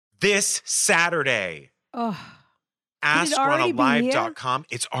this Saturday. Oh. Could AskRanaLive.com.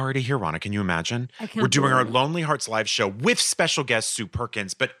 It's already here, Rana. Can you imagine? I We're doing our believe it. Lonely Hearts live show with special guest Sue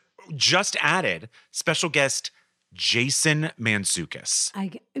Perkins, but just added special guest Jason Mantzoukas.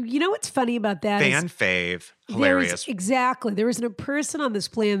 You know what's funny about that Fan is fave, hilarious. Exactly. There isn't a person on this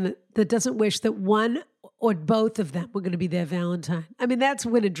plan that doesn't wish that one or both of them were going to be their Valentine. I mean, that's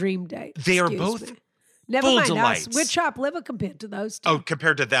win a dream date. They are Excuse both me. Never full mind delights. us. We're chopped liver compared to those two. Oh,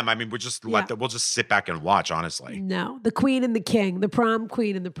 compared to them, I mean, we'll just sit back and watch, honestly. No, the queen and the king, the prom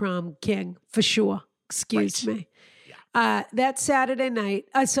queen and the prom king, for sure. Excuse me. Yeah. That's Saturday night.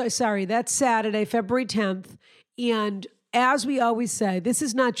 That's Saturday, February 10th. And as we always say, this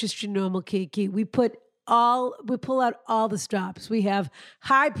is not just your normal Kiki. We pull out all the stops. We have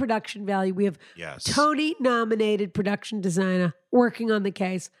high production value. We have Tony-nominated production designer working on the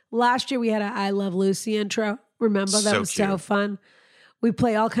case. Last year we had a I Love Lucy intro. Remember? That was so fun. We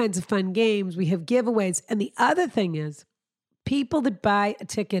play all kinds of fun games. We have giveaways. And the other thing is, people that buy a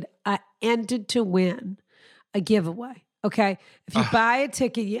ticket are entered to win a giveaway. Okay? If you buy a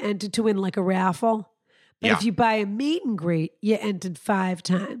ticket, you entered to win like a raffle. But if you buy a meet and greet, you entered 5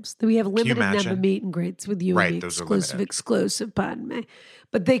 times. We have a limited number of meet and greets with you and me. Exclusive, pardon me.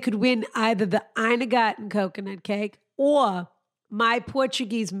 But they could win either the Einigarten coconut cake or my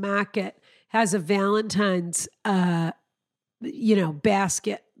Portuguese market has a Valentine's, basket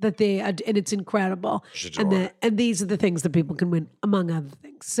that and it's incredible. And these are the things that people can win, among other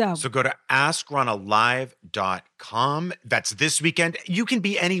things. So go to AskRanaLive.com. That's this weekend. You can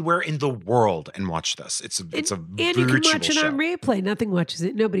be anywhere in the world and watch this. It's a and you can watch it on replay. Nothing watches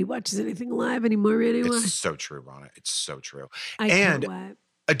it. Nobody watches anything live anymore anyway. It's so true, Rana. It's so true. Can't wait.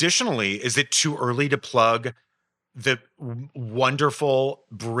 Additionally, is it too early to plug the wonderful,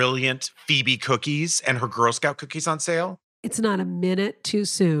 brilliant Phoebe cookies and her Girl Scout cookies on sale? It's not a minute too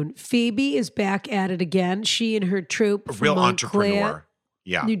soon. Phoebe is back at it again. She and her troupe a from real Montclair, entrepreneur.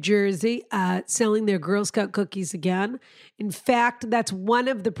 Yeah. New Jersey, selling their Girl Scout cookies again. In fact, that's one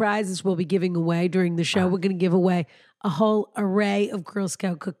of the prizes we'll be giving away during the show. We're going to give away a whole array of Girl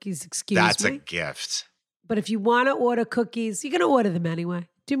Scout cookies. That's a gift. But if you want to order cookies, you're going to order them anyway.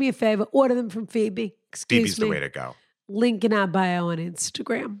 Do me a favor. Order them from Phoebe. Phoebe's the way to go. Link in our bio on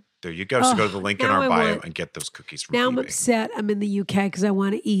Instagram. There you go. So go to the link in our bio and get those cookies from Phoebe. Now I'm upset. I'm in the UK because I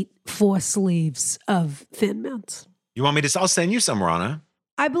want to eat 4 sleeves of Thin Mints. You want me to? I'll send you some, Rana.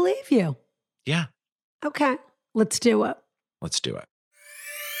 I believe you. Yeah. Okay. Let's do it. Let's do it.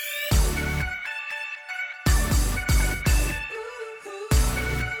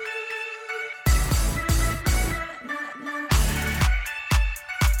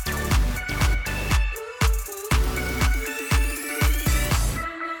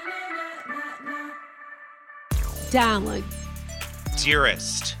 Darling.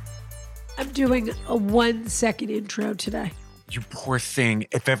 Dearest. I'm doing a 1-second intro today. You poor thing.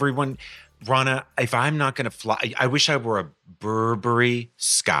 Rana, if I'm not going to fly, I wish I were a Burberry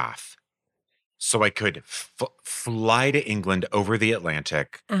scarf so I could fly to England over the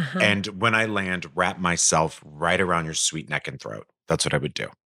Atlantic and when I land, wrap myself right around your sweet neck and throat. That's what I would do.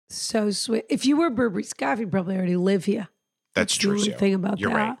 So sweet. If you were a Burberry scarf, you'd probably already live here. That's true. The only thing about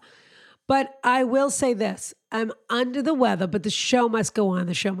You're that. right. But I will say this. I'm under the weather, but the show must go on.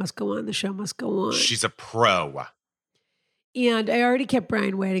 The show must go on. The show must go on. She's a pro. And I already kept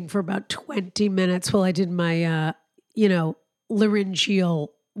Brian waiting for about 20 minutes while I did my,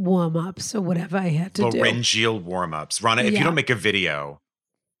 laryngeal warm-ups or whatever I had to do. Laryngeal warm-ups. Rana, if you don't make a video,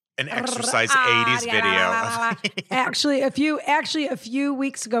 an exercise 80s video. Actually, a few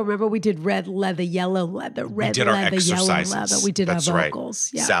weeks ago, remember we did red leather, yellow leather, red leather, yellow leather. We did That's our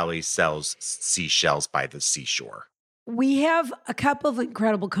vocals. Right. Yeah. Sally sells seashells by the seashore. We have a couple of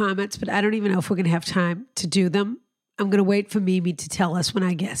incredible comments, but I don't even know if we're going to have time to do them. I'm going to wait for Mimi to tell us when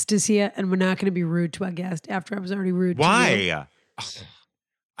our guest is here, and we're not going to be rude to our guest after I was already rude to you. Why?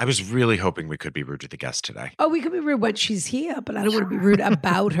 I was really hoping we could be rude to the guest today. Oh, we could be rude when she's here, but I don't want to be rude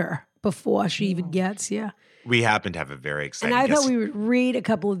about her before she even gets here. We happen to have a very exciting guest. And I guest. thought we would read a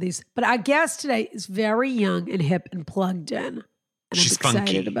couple of these. But our guest today is very young and hip and plugged in. And She's I'm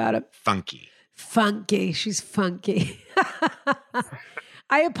excited about it. Funky. She's funky.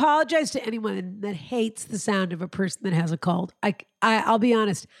 I apologize to anyone that hates the sound of a person that has a cold. I'll be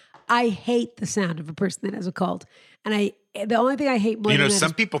honest. I hate the sound of a person that has a cold. And the only thing I hate more than that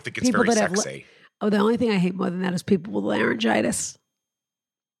some people think it's very sexy. The only thing I hate more than that is people with laryngitis.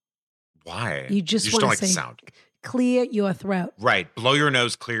 Why? You just don't want like to the sound. Clear your throat. Right. Blow your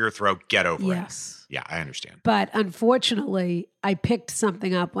nose, clear your throat, get over it. Yes. Yeah, I understand. But unfortunately, I picked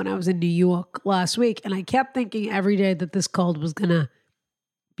something up when I was in New York last week, and I kept thinking every day that this cold was going to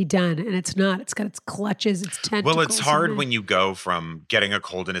be done. And it's not. It's got its clutches, its tentacles. Well, it's hard when you go from getting a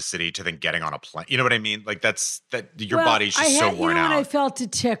cold in a city to then getting on a plane. You know what I mean? Like your body's just so worn out. I felt a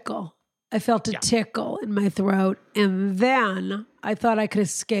tickle. I felt a tickle in my throat. And then I thought I could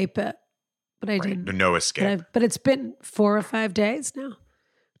escape it. But I didn't. No escape. But it's been 4 or 5 days now.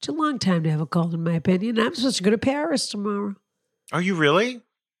 It's a long time to have a cold, in my opinion. I'm supposed to go to Paris tomorrow. Are you really?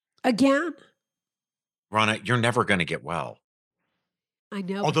 Again? Rana, you're never going to get well. I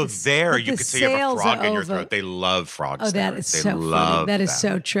know. Although you could say you have a frog in your throat. They love frogs. Oh, that is so funny. That is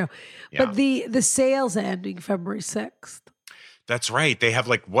so true. Yeah. But the sales are ending February 6th. That's right. They have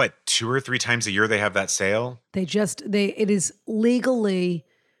 2 or 3 times a year they have that sale? It is legally,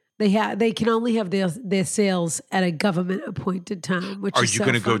 they can only have their sales at a government appointed time, which Are is you so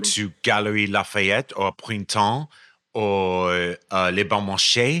going to go funny. to Galerie Lafayette or Printemps or Les Bon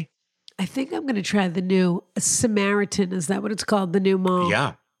Marché? I think I'm going to try the new Samaritan. Is that what it's called? The new mall?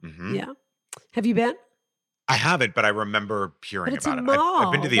 Yeah. Mm-hmm. Yeah. Have you been? I haven't, but I remember hearing But it's about a it. mall.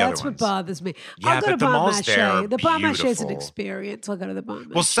 I've been to the That's other what ones. bothers me. Yeah, I'll go but to the Bon malls there Marché. are The Bon Marché is an beautiful. experience. I'll go to the Bon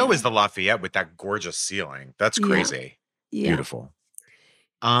Marché. Well, so is the Lafayette with that gorgeous ceiling. That's crazy. Yeah. Beautiful.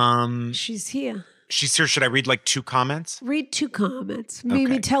 She's here. She's here. Should I read 2 comments? Read 2 comments.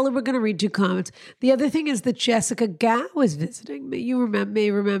 Maybe Okay. tell her we're going to read 2 comments. The other thing is that Jessica Gao was visiting me. You may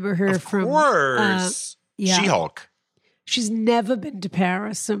remember her from... Of course. She-Hulk. She's never been to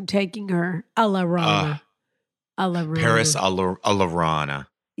Paris, so I'm taking her a la Rana. A la Rana. Paris a la Rana.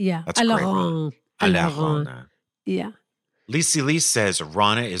 Yeah. That's a la great. Rana. A la Rana. Yeah. Lisi Lee says,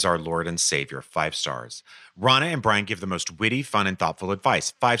 Rana is our Lord and Savior. 5 stars. Rana and Brian give the most witty, fun, and thoughtful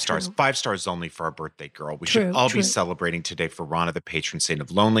advice. 5 stars. True. 5 stars only for our birthday girl. We should all be celebrating today for Rana, the patron saint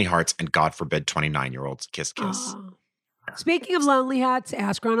of lonely hearts, and God forbid 29-year-olds. Kiss, kiss. Oh. Speaking of lonely hearts,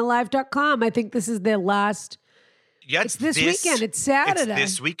 AskRanaLive.com. I think this is their last... Yeah, it's this weekend. It's Saturday. It's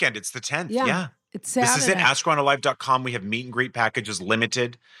this weekend. It's the 10th. Yeah. Yeah. It's Saturday. This is it. AskRanaLive.com. We have meet and greet packages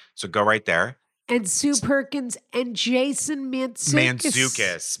limited. So go right there. And Sue Perkins and Jason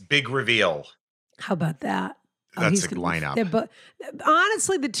Mantzoukas. Big reveal. How about that? That's a lineup.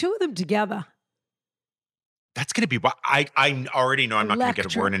 Honestly, the 2 of them together. That's going to be what I already know I'm not going to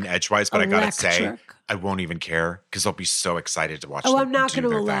get a word in edgewise, but I got to say, I won't even care because I'll be so excited to watch them. I'm not going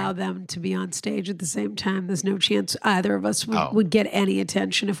to allow them to be on stage at the same time. There's no chance either of us would get any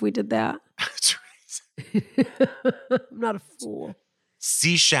attention if we did that. That's right. I'm not a fool.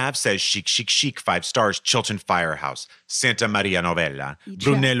 C. Shav says, chic, chic, chic, 5 stars. Chilton Firehouse, Santa Maria Novella,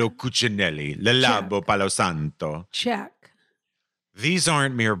 Brunello Cucinelli, Le Labo Palo Santo. Check. These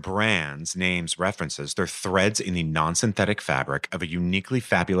aren't mere brands, names, references. They're threads in the non-synthetic fabric of a uniquely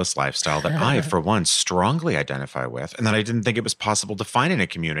fabulous lifestyle that I, for one, strongly identify with, and that I didn't think it was possible to find in a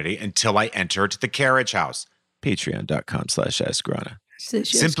community until I entered the Carriage House. Patreon.com/AskRana.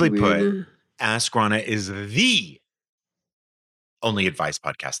 Simply put, Ask Rana is the only advice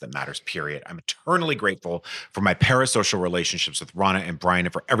podcast that matters, period. I'm eternally grateful for my parasocial relationships with Rana and Brian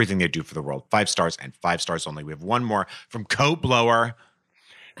and for everything they do for the world. 5 stars and 5 stars only. We have one more from Coat Blower.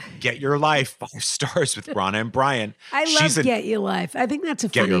 Get Your Life, 5 stars with Rana and Brian. I love Get Your Life. I think that's a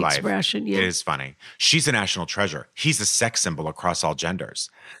funny expression. Yeah. It is funny. She's a national treasure. He's a sex symbol across all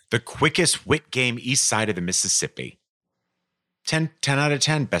genders. The quickest wit game east side of the Mississippi. 10 out of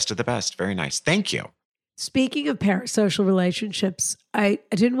 10. Best of the best. Very nice. Thank you. Speaking of parasocial relationships, I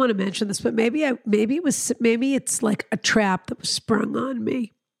didn't want to mention this, but maybe it's like a trap that was sprung on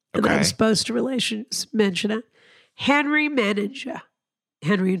me, and I was supposed to mention it. Henry Menninger,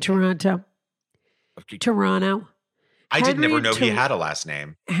 Henry in Toronto. Toronto. I did never know he had a last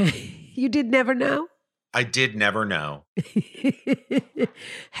name. You did never know? I did never know.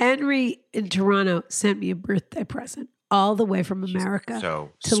 Henry in Toronto sent me a birthday present all the way from America to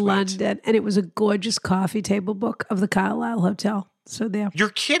sweet. London. And it was a gorgeous coffee table book of the Carlisle Hotel. So there. You're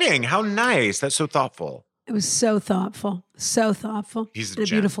kidding. How nice. That's so thoughtful. It was so thoughtful. So thoughtful. He's a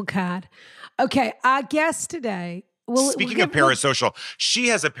beautiful card. Okay. Our guest today. Speaking of parasocial, she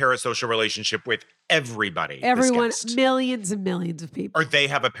has a parasocial relationship with everybody. Everyone, millions and millions of people. Or they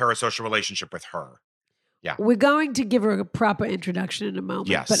have a parasocial relationship with her. Yeah. We're going to give her a proper introduction in a moment.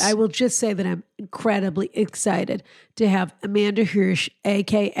 Yes. But I will just say that I'm incredibly excited to have Amanda Hirsch,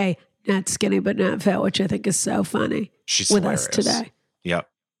 a.k.a. Not Skinny But Not Fat, which I think is so funny, She's with hilarious. us today. Yep.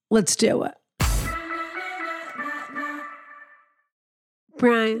 Let's do it.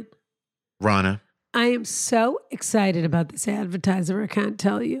 Brian. Rana. I am so excited about this advertiser. I can't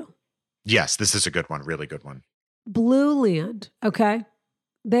tell you. Yes, this is a good one. Really good one. Blue Land, okay?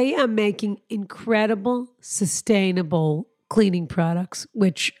 They are making incredible, sustainable cleaning products,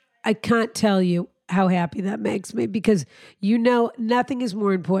 which I can't tell you how happy that makes me because nothing is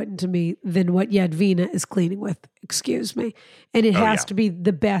more important to me than what Yadvina is cleaning with. Excuse me. And it has to be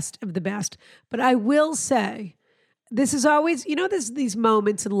the best of the best. But I will say, this is always, there's these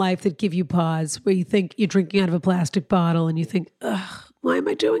moments in life that give you pause where you think you're drinking out of a plastic bottle and you think, ugh, why am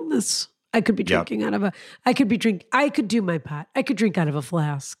I doing this? I could be drinking I could do my part. I could drink out of a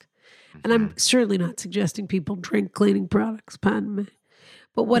flask. And I'm certainly not suggesting people drink cleaning products, pardon me.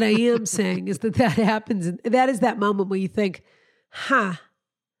 But what I am saying is that happens. And that is that moment where you think, I'm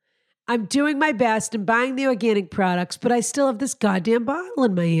doing my best and buying the organic products, but I still have this goddamn bottle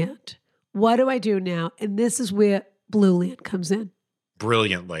in my hand. What do I do now? And this is where Blue Land comes in.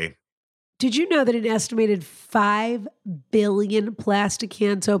 Brilliantly. Did you know that an estimated 5 billion plastic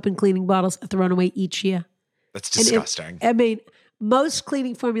hand soap and cleaning bottles are thrown away each year? That's disgusting. Most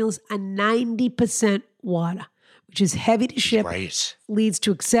cleaning formulas are 90% water, which is heavy to ship, leads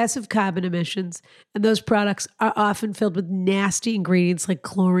to excessive carbon emissions, and those products are often filled with nasty ingredients like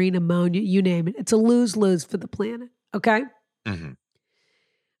chlorine, ammonia, you name it. It's a lose-lose for the planet, okay? Mm-hmm.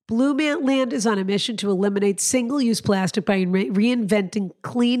 Blue Land is on a mission to eliminate single-use plastic by reinventing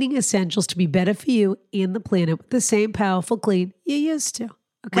cleaning essentials to be better for you and the planet with the same powerful clean you used to.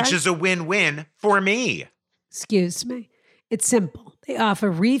 Okay? Which is a win-win for me. Excuse me. It's simple. They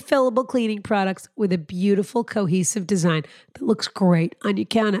offer refillable cleaning products with a beautiful, cohesive design that looks great on your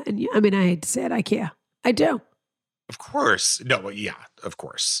counter. And I hate to say it, I care. I do. Of course. No, yeah, of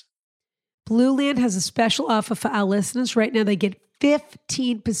course. Blue Land has a special offer for our listeners. Right now, they get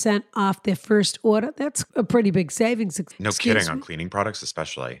 15% off their first order. That's a pretty big savings. No kidding, on cleaning products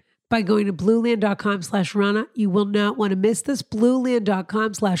especially. By going to blueland.com/Rana. You will not want to miss this.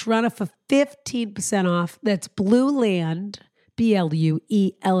 Blueland.com/Rana for 15% off. That's Blueland,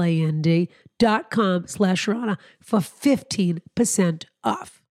 BLUELAND.com/Rana for 15%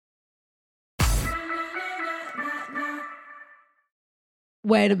 off.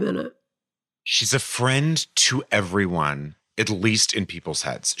 Wait a minute. She's a friend to everyone, at least in people's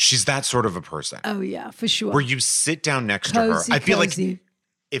heads. She's that sort of a person. Oh, yeah, for sure. Where you sit down next to her. I feel like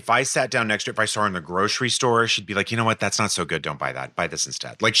if I sat down next to her, if I saw her in the grocery store, she'd be like, you know what? That's not so good. Don't buy that. Buy this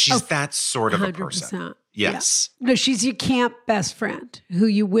instead. Like she's that sort of 100%. A person. Yes. Yeah. No, she's your camp best friend who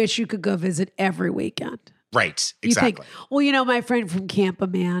you wish you could go visit every weekend. Right. Exactly. You think, well, my friend from camp,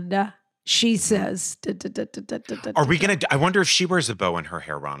 Amanda, she says. Are we going to, I wonder if she wears a bow in her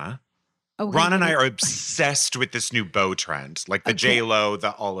hair, Rana. Okay. Ron and I are obsessed with this new bow trend, like the J-Lo,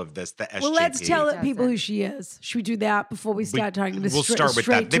 all of this, the SJP. Well, let's tell people who she is. Should we do that before we start talking? We'll start with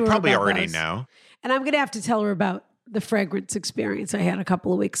that. They probably already know. And I'm going to have to tell her about the fragrance experience I had a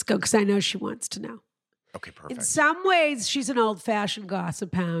couple of weeks ago because I know she wants to know. Okay, perfect. In some ways, she's an old-fashioned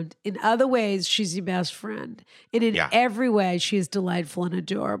gossip hound. In other ways, she's your best friend. And in every way, she is delightful and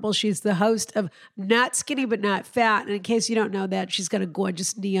adorable. She's the host of Not Skinny But Not Fat. And in case you don't know that, she's got a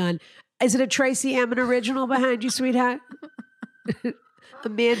gorgeous neon. Is it a Tracy Emin original behind you, sweetheart?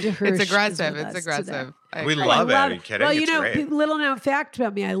 Amanda Hirsch. It's aggressive. It's aggressive. We love it. Are you kidding? Well, little known fact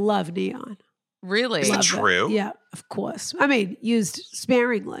about me, I love neon. Really? Is it true? Yeah, of course. Used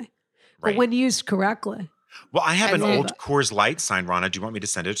sparingly, but when used correctly. Well, I have an old Coors Light sign, Rana. Do you want me to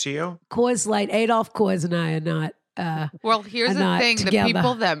send it to you? Coors Light. Adolf Coors and I are not. Well, here's the thing: together. The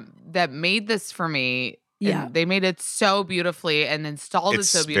people that made this for me. Yeah, and they made it so beautifully and installed it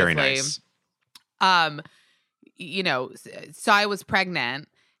so beautifully. Very nice. So I was pregnant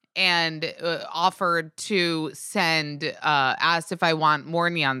and offered to asked if I want more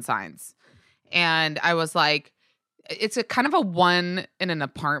neon signs, and I was like, it's a kind of a one in an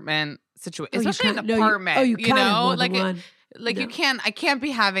apartment situation, especially an apartment. You I can't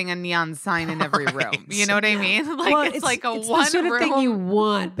be having a neon sign in every room. You know what I mean? It's like a it's one the sort of room thing you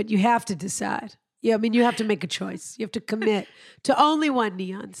want, but you have to decide. Yeah, you have to make a choice. You have to commit to only one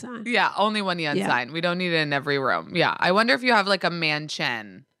neon sign. Yeah, only one neon sign. We don't need it in every room. Yeah, I wonder if you have like a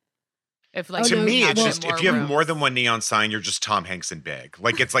mansion. To me, it's just if you have more than one neon sign, you're just Tom Hanks and big.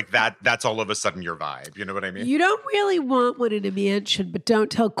 Like it's like that. That's all of a sudden your vibe. You know what I mean? You don't really want one in a mansion, but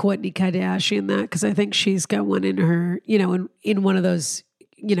don't tell Kourtney Kardashian that because I think she's got one in her. In one of those.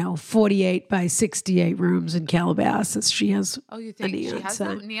 48 by 68 rooms in Calabasas. She has a neon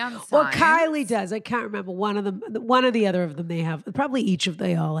sign. A neon sign? Well, Kylie does. I can't remember one of them. One or the other of them they have. Probably each of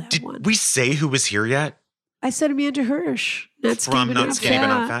they all have one. Did we say who was here yet? I said Amanda Hirsch. Not skinny but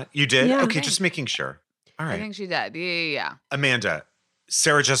not fat. You did? Yeah. Okay, just making sure. All right. I think she did. Yeah. Amanda,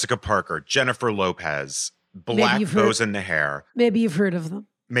 Sarah Jessica Parker, Jennifer Lopez, black bows in the hair. Maybe you've heard of them.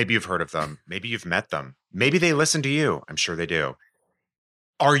 Maybe you've heard of them. Maybe you've met them. Maybe they listen to you. I'm sure they do.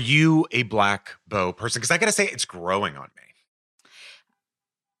 Are you a black bow person? Because I got to say, it's growing on me.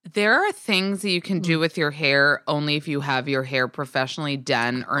 There are things that you can do with your hair only if you have your hair professionally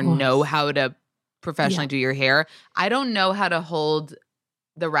done or know how to professionally do your hair. I don't know how to hold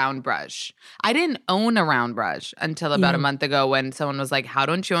the round brush. I didn't own a round brush until about a month ago when someone was like, how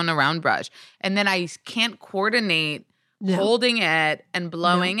don't you own a round brush? And then I can't coordinate holding it and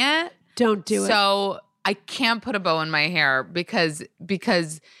blowing it. Don't do it. So I can't put a bow in my hair because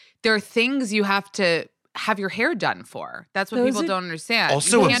there are things you have to have your hair done for. That's what people don't understand.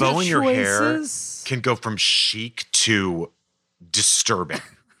 Also, a bow in your hair can go from chic to disturbing.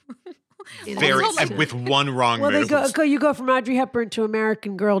 Very, with one wrong move. You go from Audrey Hepburn to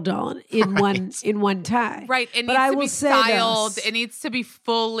American Girl doll in one tie. Right. It needs to be styled. It needs to be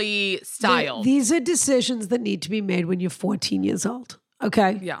fully styled. These are decisions that need to be made when you're 14 years old.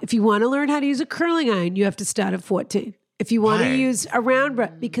 Okay? Yeah. If you want to learn how to use a curling iron, you have to start at 14. If you want to use a round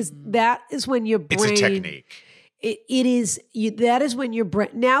brush, because that is when your brain... It's a technique. That is when your brain...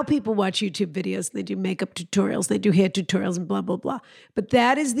 Now people watch YouTube videos and they do makeup tutorials, they do hair tutorials and blah, blah, blah. But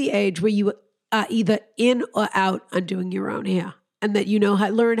that is the age where you are either in or out on doing your own hair. And that you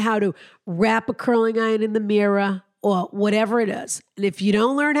learn how to wrap a curling iron in the mirror or whatever it is. And if you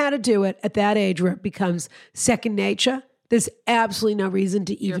don't learn how to do it at that age where it becomes second nature... There's absolutely no reason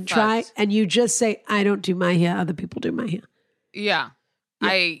to even try. And you just say, I don't do my hair. Other people do my hair. Yeah.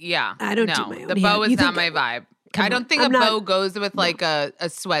 I don't do my own hair. The bow is not my vibe. I don't think a bow goes with like a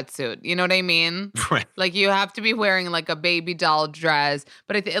sweatsuit. You know what I mean? Right. Like you have to be wearing like a baby doll dress.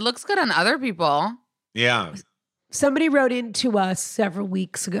 But it looks good on other people. Yeah. Somebody wrote into us several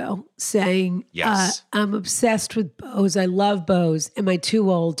weeks ago saying, yes, I'm obsessed with bows. I love bows. Am I too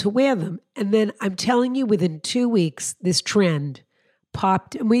old to wear them? And then I'm telling you, within 2 weeks, this trend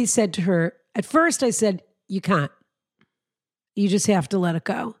popped. And we said to her, at first I said, you can't. You just have to let it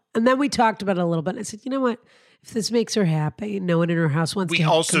go. And then we talked about it a little bit. And I said, you know what? If this makes her happy, no one in her house wants to We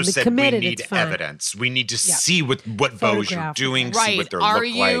also said committed, we need evidence. We need to see what bows you're doing, see what they look like. Are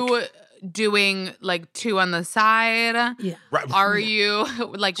you doing like two on the side? Yeah. Right. Are you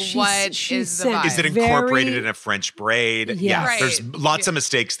like what is the vibe? Is it incorporated in a French braid? Yes. Yeah. Right. There's lots of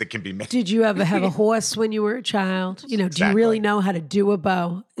mistakes that can be made. Did you ever have a horse when you were a child? Do you really know how to do a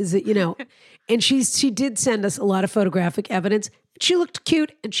bow? Is it, and she did send us a lot of photographic evidence. She looked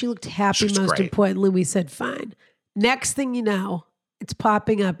cute and she looked happy. Most importantly, we said, fine. Next thing you know, it's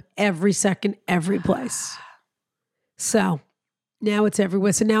popping up every second, every place. So now it's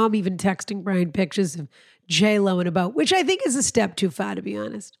everywhere. So now I'm even texting Brian pictures of J-Lo in a bow, which I think is a step too far, to be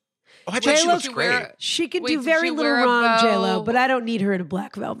honest. Oh, I think she looks great. She could do very little wrong, J-Lo, but I don't need her in a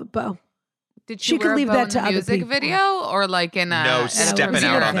black velvet bow. Did she could leave that to other people. Music video or like in a... No, stepping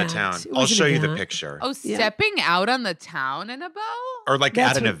out on the town. I'll show you the picture. Oh, stepping out on the town in a bow? Or like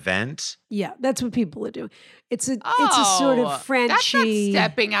at an event? Yeah, that's what people are doing. It's a sort of Frenchy... That's not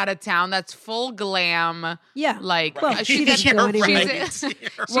stepping out of town. That's full glam. Yeah. Like, well, she's at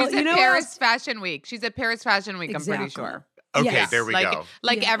Paris Fashion Week. She's at Paris Fashion Week, I'm pretty sure. Okay, there we go.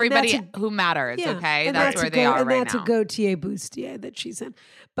 Like everybody who matters, okay? That's where they are right now. And that's a Gautier bustier that she's in.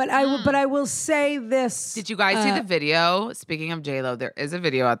 But I will say this. Did you guys see the video? Speaking of J-Lo, there is a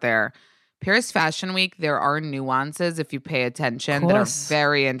video out there. Paris Fashion Week, there are nuances if you pay attention that are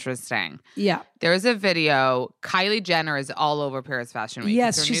very interesting. Yeah. There's a video. Kylie Jenner is all over Paris Fashion Week.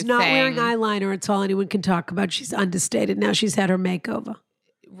 Yes, she's not wearing eyeliner. It's all anyone can talk about. She's understated. Now she's had her makeover.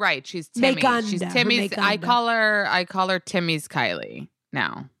 Right, she's Timmy. She's Timmy's. I call her Timmy's Kylie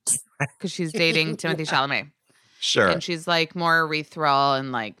now because she's dating Timothée Chalamet. Sure, and she's like more ethereal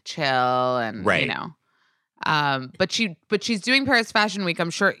and like chill and but she's doing Paris Fashion Week. I'm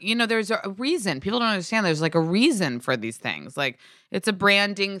sure there's a reason. People don't understand. There's like a reason for these things. Like it's a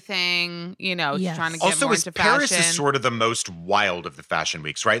branding thing. She's trying to get more into Paris fashion. Is sort of the most wild of the fashion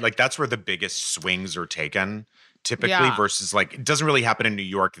weeks, right? Like that's where the biggest swings are taken. Typically versus like it doesn't really happen in New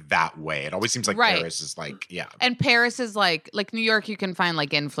York that way. It always seems like Paris is like and Paris is like New York you can find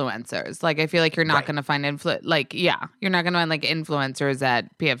like influencers. Like I feel like you're not going to find you're not going to find like influencers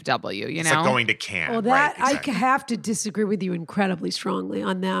at PFW, It's like going to Cannes. Well, that I have to disagree with you incredibly strongly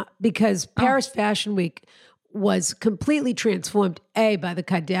on that because Paris Fashion Week was completely transformed by the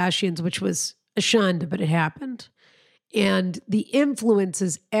Kardashians, which was a shanda, but it happened. And the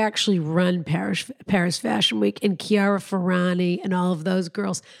influences actually run Paris Fashion Week and Chiara Ferragni and all of those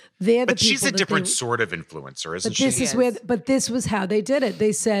girls. They're the people. But she's a different sort of influencer, isn't she? But this was how they did it.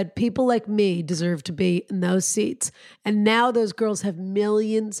 They said people like me deserve to be in those seats. And now those girls have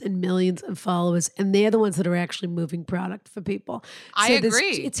millions and millions of followers, and they're the ones that are actually moving product for people. I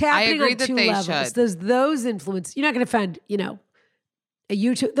agree. It's happening on two levels. There's those influences. You're not going to find, a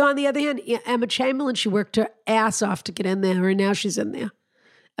YouTube. Though on the other hand, Emma Chamberlain, she worked her ass off to get in there, and now she's in there.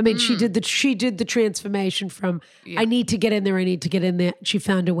 I mean, she did the transformation from I need to get in there, I need to get in there. She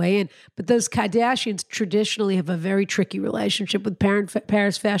found a way in. But those Kardashians traditionally have a very tricky relationship with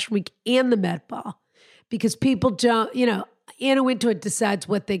Paris Fashion Week and the Met Ball because people don't, Anna Wintour decides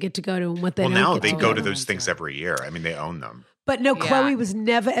what they get to go to and what they don't. Well, now get they to go to those things every year. I mean, they own them. But no, Chloe was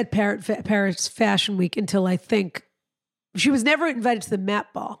never at Paris Fashion Week until I think she was never invited to the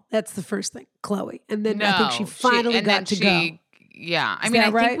Met Ball. That's the first thing, Chloe. And then I think she finally got to go. Yeah. I Is mean, that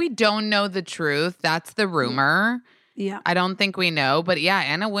I right? think we don't know the truth. That's the rumor. Yeah. I don't think we know. But yeah,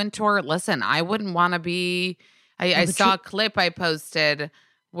 Anna Wintour, listen, I wouldn't want to be. I saw a clip I posted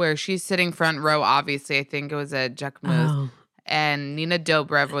where she's sitting front row. Obviously, I think it was a Jacquemus. Oh. And Nina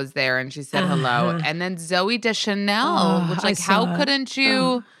Dobrev was there and she said hello. And then Zoe Deschanel, which like, how couldn't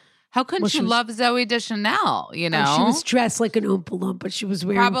you love Zoe Deschanel, She was dressed like an Oompa Loompa. She was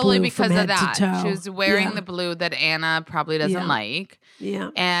wearing probably blue because from head of that. to toe. She was wearing the blue that Anna probably doesn't like. Yeah.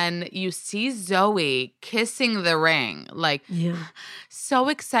 And you see Zoe kissing the ring, like so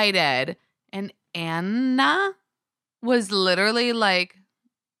excited. And Anna was literally like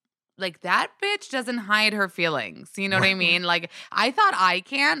that bitch doesn't hide her feelings. You know what I mean? Like, I thought I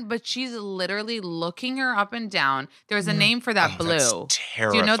can, but she's literally looking her up and down. There's a name for that blue. That's Do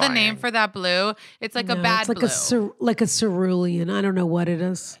terrifying. you know the name for that blue? It's like a bad it's blue. like a cerulean. I don't know what it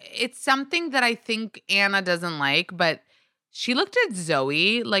is. It's something that I think Anna doesn't like, but she looked at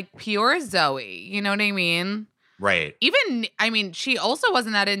Zoe like pure Zoe. You know what I mean? Right. Even, I mean, she also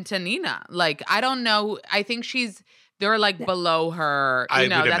wasn't that into Nina. Like, I don't know. I think they're like below her. I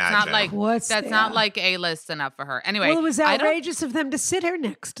would that's not imagine. like not like A-list enough for her. Anyway, Well, it was outrageous of them to sit her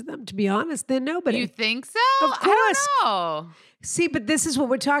next to them. To be honest, they're nobody. You think so? Of course. I don't know. See, but this is what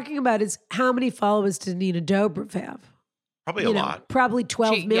we're talking about: is how many followers did Nina Dobrev have? Probably a lot. Probably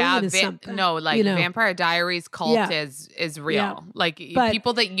 12 million or something. No, like Vampire Diaries cult is real. Yeah. Like But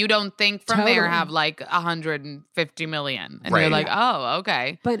people that you don't think from there totally. have like 150 million, and Right. you're like, oh,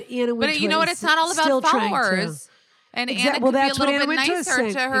 okay. But Anna Wintour, But you know what? It's not all still about trying to- followers. And Anna Well, could that's be a what little Anna bit Wintour is nicer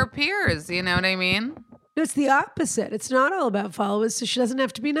saying. to her peers. You know what I mean? No, it's the opposite. It's not all about followers, so she doesn't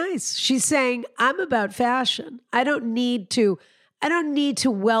have to be nice. She's saying, I'm about fashion. I don't need to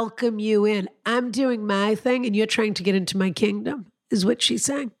welcome you in. I'm doing my thing and you're trying to get into my kingdom, is what she's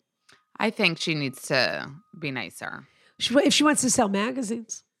saying. I think she needs to be nicer. If she wants to sell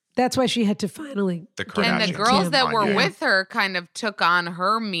magazines. That's why she had to finally. The And the Kardashians. girls that Come were on, yeah. with her kind of took on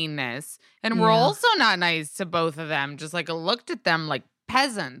her meanness and were also not nice to both of them. Just like looked at them like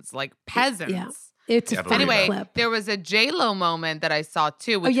peasants, Yeah. It's a Yeah, funny Anyway, clip. there was a J-Lo moment that I saw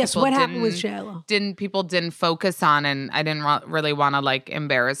too. Which Yes, people what happened with J-Lo? People didn't focus on, and I didn't really want to like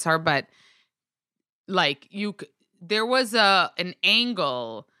embarrass her, but like there was an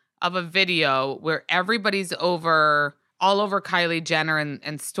angle of a video where everybody's all over Kylie Jenner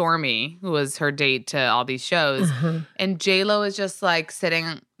and Stormy, who was her date to all these shows. And J-Lo is just like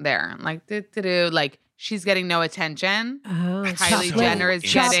sitting there, like, like she's getting no attention. Oh, Kylie Jenner is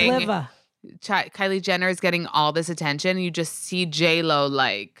getting liver. Kylie Jenner is getting all this attention. And you just see J-Lo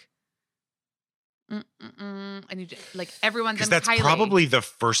like, and you just, like everyone's Because in that's Kylie. probably the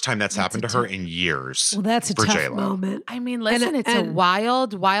first time that's happened to her in years. Well, that's a for tough J-Lo. moment. I mean, listen, it's a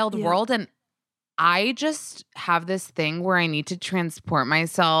wild world. And I just have this thing where I need to transport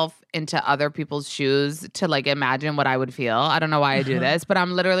myself into other people's shoes to like imagine what I would feel. I don't know why I do this, but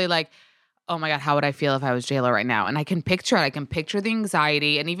I'm literally like, oh my God, how would I feel if I was J-Lo right now? And I can picture it. I can picture the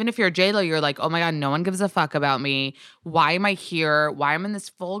anxiety. And even if you're J-Lo, you're like, oh my God, no one gives a fuck about me. Why am I here? Why am I in this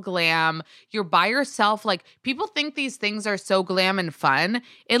full glam? You're by yourself. Like people think these things are so glam and fun.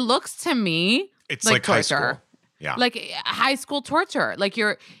 It looks to me It's like high torture. school. Yeah. Like high school torture. Like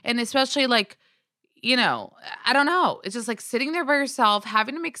and especially like, you know, I don't know. It's just like sitting there by yourself,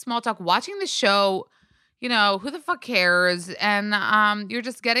 having to make small talk, watching the show. You know, who the fuck cares? And you're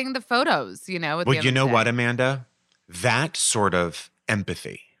just getting the photos, you know. Well, you know what, Amanda? That sort of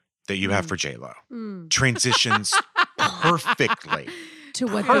empathy that you have for J-Lo transitions perfectly To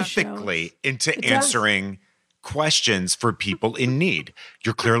what perfectly into answering questions for people in need.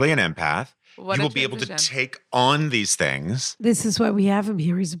 You're clearly an empath. What You a will be able to transition. take on these things. This is why we have him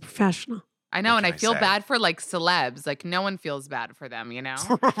here. He's a professional. I know, and I can I feel say? bad for like celebs. Like no one feels bad for them, you know?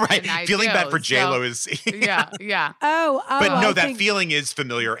 Right. And I Feeling do, bad for J-Lo so- is Yeah. Oh, But no, I that think, feeling is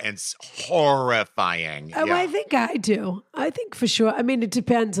familiar and horrifying. Oh, yeah. I think I do. I think for sure. I mean, it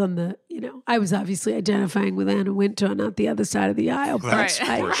depends on I was obviously identifying with Anna Wintour, not the other side of the aisle. But That's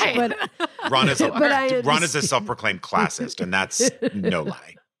Right. for sure. But Ron is But I a understand. self-proclaimed classist, and that's no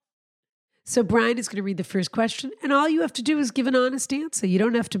lie. So Brian is going to read the first question, and all you have to do is give an honest answer. You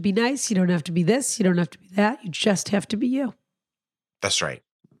don't have to be nice. You don't have to be this. You don't have to be that. You just have to be you. That's right.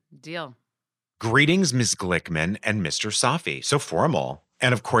 Deal. Greetings, Ms. Glickman and Mr. Safi. So formal.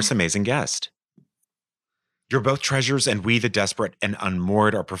 And of course, amazing guest. You're both treasures, and we, the desperate and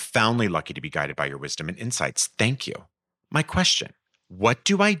unmoored, are profoundly lucky to be guided by your wisdom and insights. Thank you. My question: what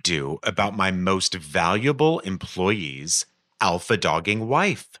do I do about my most valuable employee's alpha dogging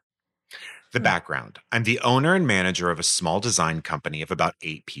wife? The background: I'm the owner and manager of a small design company of about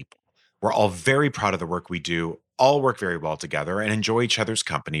 8 people. We're all very proud of the work we do, all work very well together, and enjoy each other's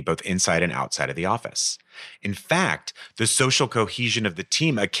company both inside and outside of the office. In fact, the social cohesion of the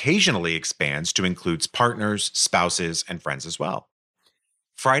team occasionally expands to include partners, spouses, and friends as well.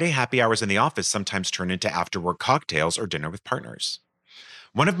 Friday happy hours in the office sometimes turn into after-work cocktails or dinner with partners.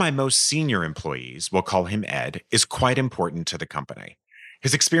 One of my most senior employees, we'll call him Ed, is quite important to the company.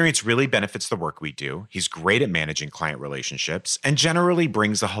 His experience really benefits the work we do. He's great at managing client relationships and generally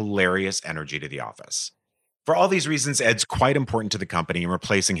brings a hilarious energy to the office. For all these reasons, Ed's quite important to the company, and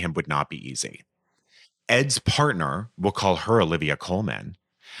replacing him would not be easy. Ed's partner, we'll call her Olivia Colman,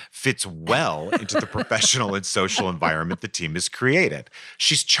 fits well into the professional and social environment the team has created.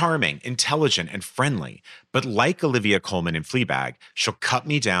 She's charming, intelligent, and friendly, but like Olivia Colman in Fleabag, she'll cut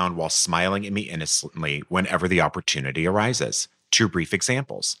me down while smiling at me innocently whenever the opportunity arises. 2 brief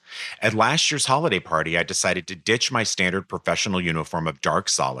examples. At last year's holiday party, I decided to ditch my standard professional uniform of dark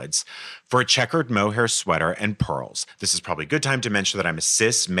solids for a checkered mohair sweater and pearls. This is probably a good time to mention that I'm a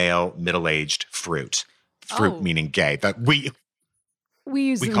cis, male, middle-aged fruit. Fruit meaning gay. That we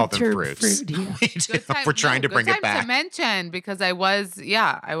use call the them term fruits. fruit here. We do. We're trying to bring it back. To mention, because I wasn't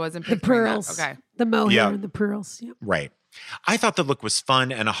The pearls. Okay. The mohair Yeah. and the pearls. Yep. Right. I thought the look was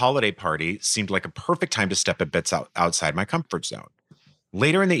fun, and a holiday party seemed like a perfect time to step a bit outside my comfort zone.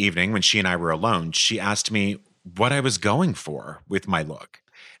 Later in the evening, when she and I were alone, she asked me what I was going for with my look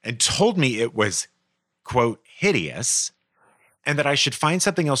and told me it was, quote, hideous, and that I should find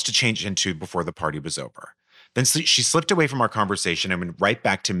something else to change into before the party was over. Then she slipped away from our conversation and went right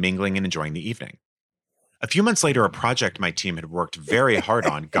back to mingling and enjoying the evening. A few months later, a project my team had worked very hard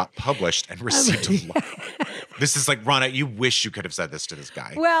on got published and received a lot. This is like, Rana, you wish you could have said this to this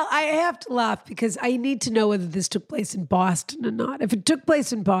guy. Well, I have to laugh because I need to know whether this took place in Boston or not. If it took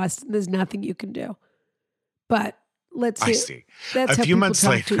place in Boston, there's nothing you can do. But let's see. I see. That's A how few people months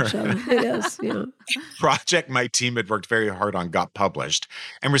talk to later- each other. It is, yeah. Project my team had worked very hard on got published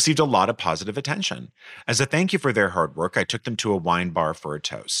and received a lot of positive attention. As a thank you for their hard work, I took them to a wine bar for a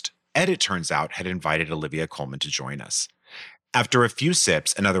toast. Ed, it turns out, had invited Olivia Colman to join us. After a few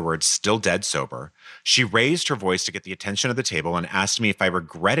sips, in other words, still dead sober, she raised her voice to get the attention of the table and asked me if I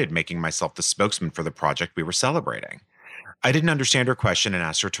regretted making myself the spokesman for the project we were celebrating. I didn't understand her question and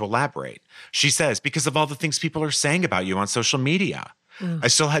asked her to elaborate. She says, because of all the things people are saying about you on social media. I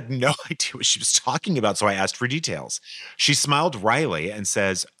still had no idea what she was talking about, so I asked for details. She smiled wryly and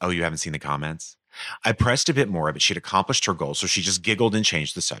says, oh, you haven't seen the comments? I pressed a bit more, but she'd accomplished her goal, so she just giggled and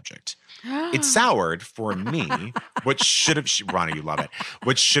changed the subject. It soured for me what should have, Ronnie, you love it,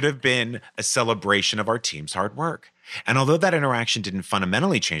 what should have been a celebration of our team's hard work. And although that interaction didn't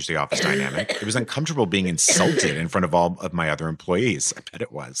fundamentally change the office dynamic, it was uncomfortable being insulted in front of all of my other employees. I bet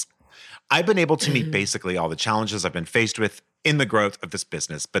it was. I've been able to meet basically all the challenges I've been faced with in the growth of this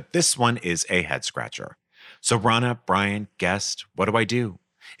business, but this one is a head scratcher. So Rana, Brian, guest, what do I do?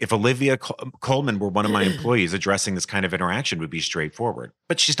 If Olivia Colman were one of my employees, addressing this kind of interaction would be straightforward.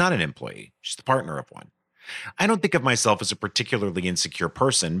 But she's not an employee. She's the partner of one. I don't think of myself as a particularly insecure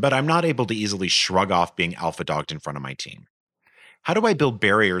person, but I'm not able to easily shrug off being alpha dogged in front of my team. How do I build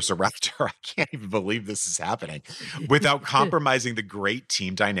barriers around her? I can't even believe this is happening without compromising the great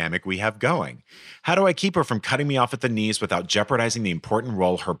team dynamic we have going. How do I keep her from cutting me off at the knees without jeopardizing the important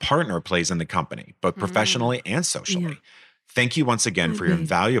role her partner plays in the company, both professionally and socially? Yeah. Thank you once again for your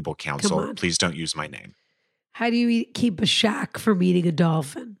invaluable Come counsel. on. Please don't use my name. How do you keep a shark from eating a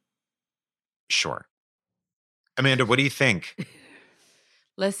dolphin? Sure. Amanda, what do you think?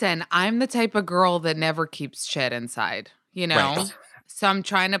 Listen, I'm the type of girl that never keeps shit inside, you know? Right. So I'm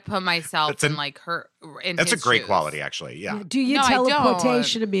trying to put myself That's in an- like her in That's a his great shoes. quality, actually. Yeah. Do your No, I don't.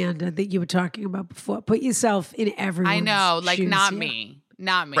 teleportation, Amanda, that you were talking about before? Put yourself in everyone's I know, like shoes, not yeah. me.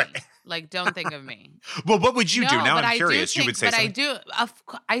 Not me. Right. Like don't think of me. Well, what would you do? No, Now but I'm I do curious. You would say but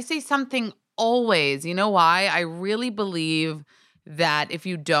something. I say something always. You know why? I really believe that if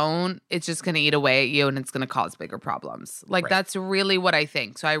you don't, it's just going to eat away at you and it's going to cause bigger problems. Like Right. that's really what I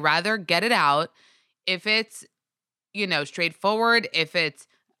think. So I rather get it out if it's, you know, straightforward, if it's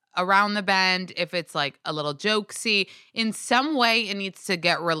around the bend, if it's like a little jokesy, in some way it needs to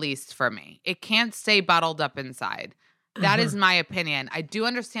get released from me. It can't stay bottled up inside. That is my opinion. I do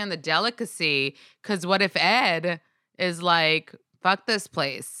understand the delicacy because what if Ed is like fuck this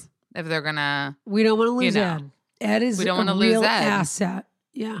place if they're gonna. We don't want to lose know. Ed. Ed is We don't a wanna lose real Ed. asset.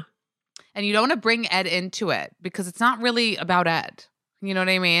 Yeah. And you don't want to bring Ed into it because it's not really about Ed. You know what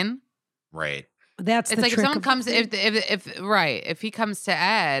I mean? Right. That's It's the like if trick someone of comes, the thing. if he comes to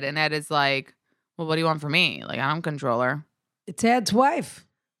Ed and Ed is like, well, what do you want from me? Like, I'm controller. It's Ed's wife.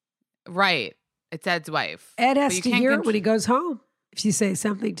 Right. It's Ed's wife. Ed But has you to can't hear it when he goes home if you say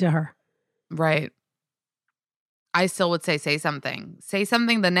something to her. Right. I still would say something. Say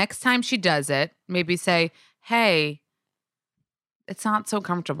something the next time she does it. Maybe say, hey, it's not so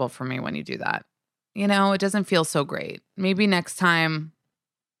comfortable for me when you do that. You know, it doesn't feel so great. Maybe next time,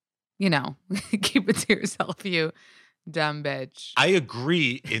 you know, keep it to yourself, you dumb bitch. I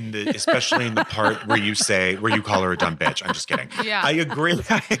agree especially in the part where you call her a dumb bitch. I'm just kidding. Yeah. I agree.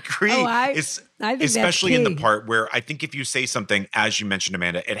 I agree. Oh, I think Especially that's in the key. part where I think if you say something, as you mentioned,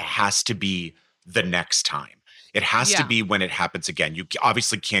 Amanda, it has to be the next time. It has to Yeah. be when it happens again. You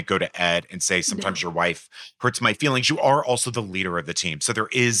obviously can't go to Ed and say, sometimes No. your wife hurts my feelings. You are also the leader of the team. So there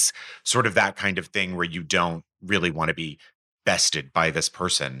is sort of that kind of thing where you don't really want to be bested by this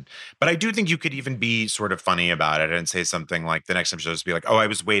person. But I do think you could even be sort of funny about it and say something like the next time she'll just be like, oh, I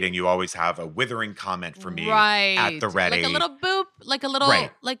was waiting. You always have a withering comment for me at the ready. Like a little boop, like a little,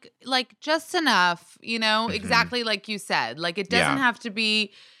 Right. like just enough, you know, Mhm. exactly like you said. Like it doesn't Yeah. have to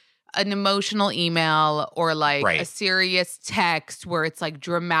be an emotional email or like Right. a serious text where it's like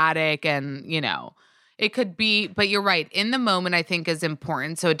dramatic and, you know, it could be, but you're right. In the moment, I think is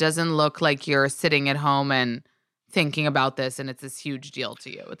important. So it doesn't look like you're sitting at home and thinking about this and it's this huge deal to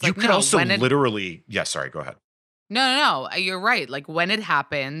you. It's You like, could no, also when it, literally, yeah, sorry, go ahead. no, you're right. Like when it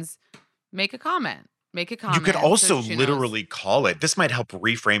happens, make a comment. Make a comment. You could so also she knows. literally call it. This might help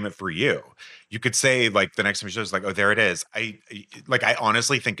reframe it for you. You could say, like, the next time she shows, like, oh, there it is. I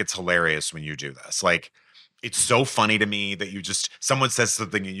honestly think it's hilarious when you do this. Like, it's so funny to me that someone says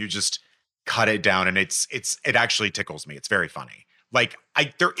something and you just cut it down, and it actually tickles me. It's very funny. Like,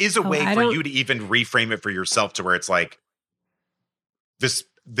 there is a way for you to even reframe it for yourself to where it's like this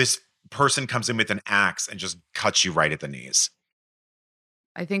person comes in with an axe and just cuts you right at the knees.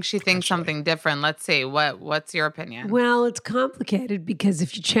 I think she thinks something different. Let's see. What's your opinion? Well, it's complicated because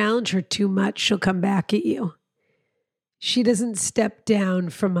if you challenge her too much, she'll come back at you. She doesn't step down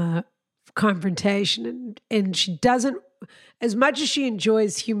from a confrontation and she doesn't, as much as she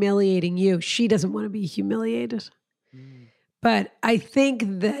enjoys humiliating you, she doesn't want to be humiliated. But I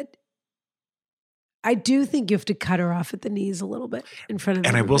do think you have to cut her off at the knees a little bit in front of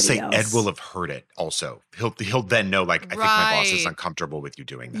And I will say, everybody Ed else. will have heard it also. He'll then know, like, I think my boss is uncomfortable with you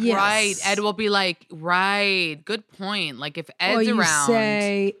doing that. Yes. Right. Ed will be like, right, good point. Like if Ed's or you around.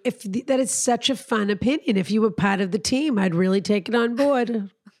 say, that is such a fun opinion. If you were part of the team, I'd really take it on board.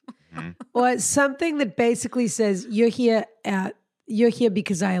 Mhm. Or something that basically says, you're here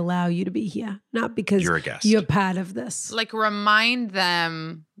because I allow you to be here, not because You're a guest. You're part of this. Like remind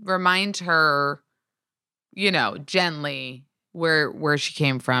her, you know, gently where she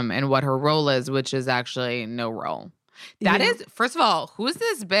came from and what her role is, which is actually no role. That is, first of all, who's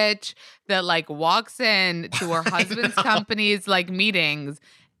this bitch that like walks in to her husband's company's like meetings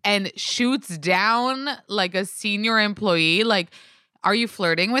and shoots down like a senior employee? Like, are you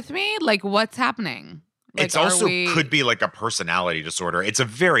flirting with me? Like, what's happening? Like, It's also could be like a personality disorder. It's a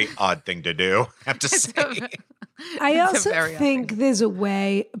very odd thing to do, I have to say. I also think there's a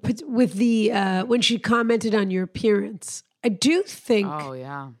way with the when she commented on your appearance. I do think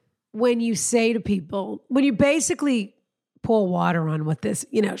when you say to people, when you basically pour water on what this,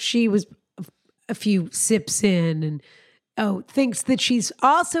 you know, she was a few sips in and thinks that she's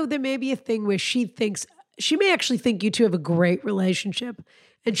also, there may be a thing where she may actually think you two have a great relationship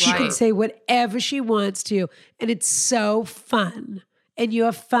and she can say whatever she wants to. And it's so fun. And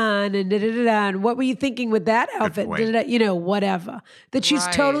you're fun and da-da-da-da. And what were you thinking with that outfit? Da-da-da, you know, whatever. That she's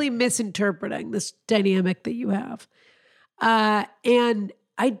totally misinterpreting this dynamic that you have. And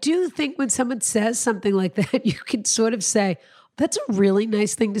I do think when someone says something like that, you can sort of say, that's a really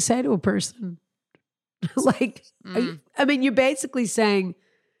nice thing to say to a person. Like, I mean, you're basically saying,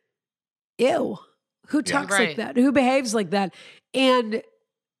 ew, who talks like that? Who behaves like that? And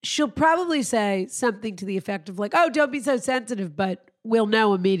she'll probably say something to the effect of like, oh, don't be so sensitive, but we'll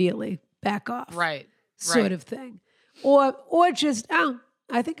know immediately. Back off. Right. Sort of thing. Or just, oh,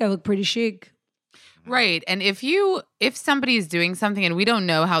 I think I look pretty chic. Right. And if somebody's doing something and we don't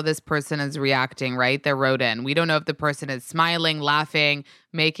know how this person is reacting, right? They're wrote in. We don't know if the person is smiling, laughing,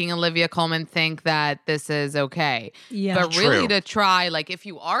 making Olivia Colman think that this is okay. Yeah. But really to try, like if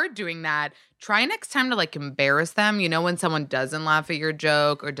you are doing that, try next time to like embarrass them. You know, when someone doesn't laugh at your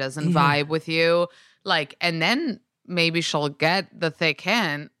joke or doesn't vibe with you, like, and then maybe she'll get the thick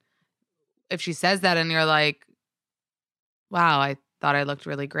hint if she says that and you're like, wow, I thought I looked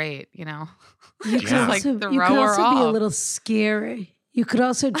really great, You Just could like also, throw you could her also be a off. little scary. You could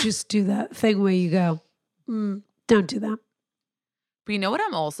also just do that thing where you go, don't do that. But you know what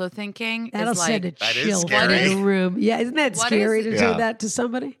I'm also thinking That'll is send a like, That is chill scary. through the room. Yeah, isn't that What scary is- to Yeah. do that to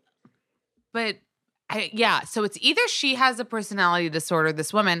somebody? but so it's either she has a personality disorder,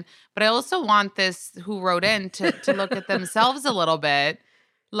 this woman, but I also want this who wrote in to look at themselves a little bit.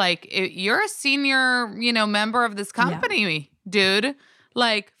 Like, you're a senior, member of this company, dude.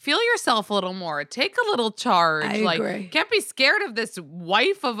 Like, feel yourself a little more. Take a little charge. I like, agree. can't be scared of this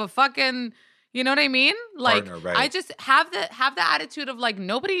wife of a fucking, you know what I mean? Like, Partner, right. I just have the attitude of like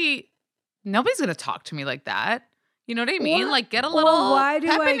nobody's gonna talk to me like that. You know what I mean? Or- like, get a or little why do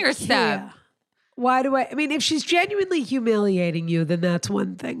pep I in your step. care? Why do I mean, if she's genuinely humiliating you, then that's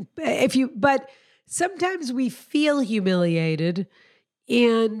one thing. But sometimes we feel humiliated.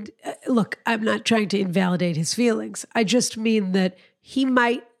 And look, I'm not trying to invalidate his feelings. I just mean that he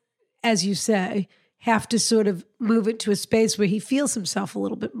might, as you say, have to sort of move it to a space where he feels himself a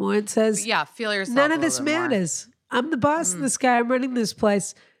little bit more and says, Yeah, feel yourself. none a of this little bit more. matters. I'm the boss of this guy. I'm running this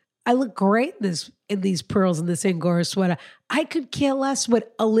place. I look great in these pearls and this Angora sweater. I could care less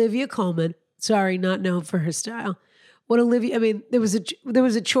what Olivia Colman, sorry, not known for her style. There was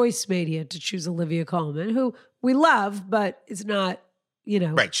a choice made here to choose Olivia Colman, who we love, but is not,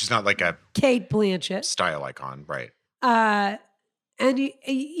 Right. She's not like a Kate Blanchett. style icon. Right. And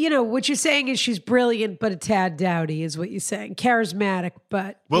what you're saying is she's brilliant, but a tad dowdy is what you're saying. Charismatic,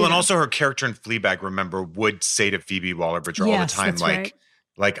 but Well, and also her character in Fleabag, remember, would say to Phoebe Waller-Bridge all the Yes, time, that's like, right.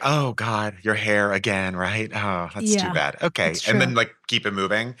 like, oh God, your hair again, right? Oh, that's Yeah, too bad. Okay. that's And then true. like keep it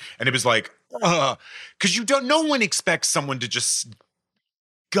moving. And it was like, because no one expects someone to just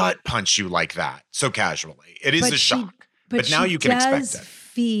gut punch you like that so casually. It is But a she- shock. But now she you can expect does it.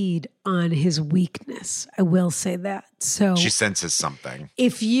 feed on his weakness. I will say that. So She senses something.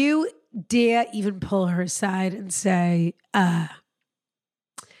 if you dare even pull her aside and say, I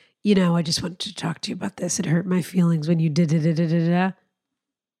just wanted to talk to you about this. It hurt my feelings when you did it.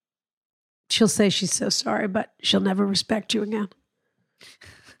 She'll say she's so sorry, but she'll never respect you again.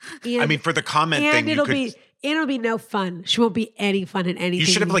 I mean, for the comment and thing, it'll be no fun. She won't be any fun in anything.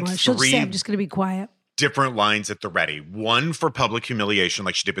 should have, like, anymore. She'll just say, three- I'm just going to be quiet. different lines at the ready. One for public humiliation,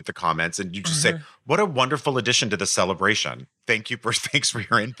 like she did with the comments, and you just say, Uh-huh. "What a wonderful addition to the celebration. Thanks for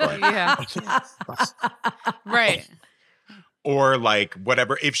your input." Yeah. Right. Or like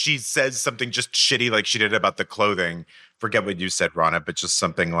whatever. If she says something just shitty, like she did about the clothing, forget what you said, Rana, but just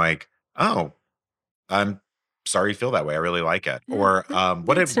something like, "Oh, I'm sorry you feel that way. I really like it." Yeah, Or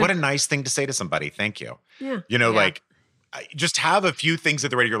what that's a nice thing to say to somebody. Thank you. Yeah. Yeah. Like. Just have a few things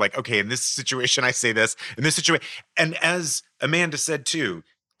at the ready. You're like, okay, in this situation, I say this. In this situation, and as Amanda said too,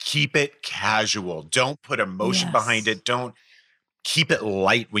 keep it casual. Don't put emotion Yes. behind it. Don't keep it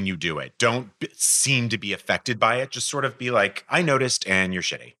light when you do it. Don't seem to be affected by it. Just sort of be like, I noticed, and you're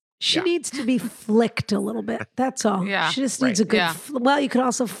shitty. She Yeah. needs to be flicked a little bit. That's all. Yeah. She just needs Right. a good, Yeah. well, you could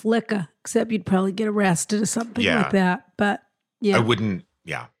also flick her, except you'd probably get arrested or something Yeah. like that. But yeah, I wouldn't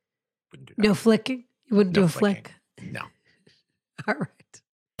do that. no flicking. You wouldn't No do a flicking. flick. No. All right.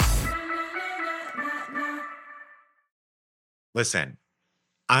 Listen,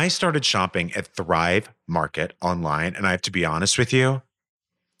 I started shopping at Thrive Market online, and I have to be honest with you,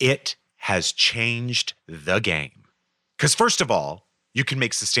 it has changed the game. Because first of all, you can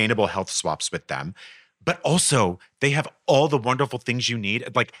make sustainable health swaps with them, but also they have all the wonderful things you need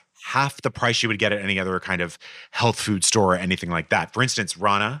at like half the price you would get at any other kind of health food store or anything like that. For instance,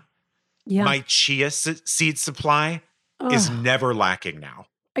 Rana, Yeah. my chia seed supply is Ugh. never lacking now.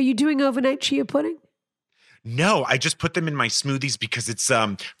 Are you doing overnight chia pudding? No, I just put them in my smoothies because it's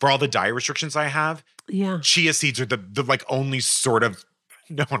for all the diet restrictions I have. Yeah. Chia seeds are the like only sort of,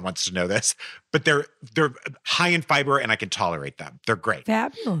 no one wants to know this, but they're high in fiber and I can tolerate them. They're great.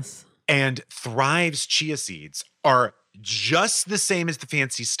 Fabulous. And Thrive's chia seeds are just the same as the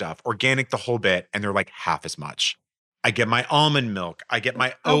fancy stuff, organic the whole bit, and they're like half as much. I get my almond milk. I get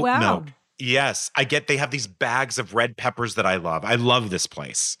my Oh, oat wow. milk. Yes, they have these bags of red peppers that I love. I love this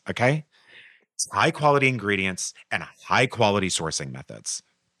place, okay? It's high quality ingredients and high quality sourcing methods.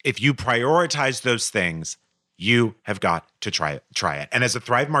 If you prioritize those things, you have got to try it. And as a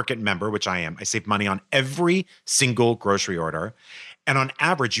Thrive Market member, which I am, I save money on every single grocery order. And on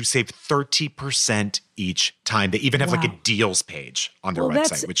average, you save 30% each time. They even have like a Wow. deals page on their Well,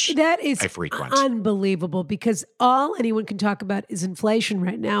 website, which that is I frequent. unbelievable because all anyone can talk about is inflation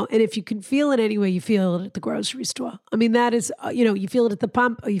right now. And if you can feel it anyway, you feel it at the grocery store. I mean, that is, you feel it at the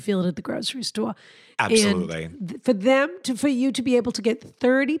pump or you feel it at the grocery store. Absolutely. And for you to be able to get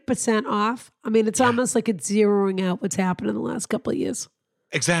 30% off, I mean, it's almost like it's zeroing out what's happened in the last couple of years.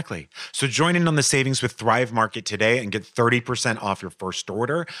 Exactly. So join in on the savings with Thrive Market today and get 30% off your first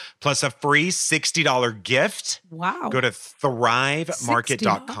order, plus a free $60 gift. Wow. Go to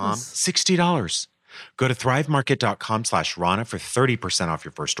thrivemarket.com. $60. Go to thrivemarket.com/Rana for 30% off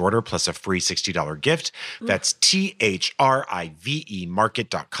your first order, plus a free $60 gift. That's THRIVE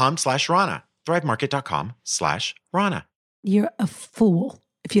market.com/Rana. thrivemarket.com/Rana. You're a fool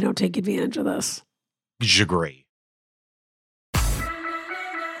if you don't take advantage of this. J'agree.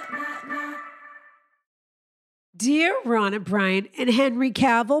 Dear Ron O'Brien and Henry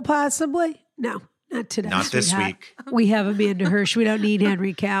Cavill, possibly? No, not today. Not this sweetheart. week. We have Amanda Hirsch. We don't need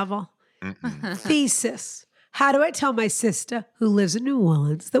Henry Cavill. Mm-mm. Thesis. How do I tell my sister, who lives in New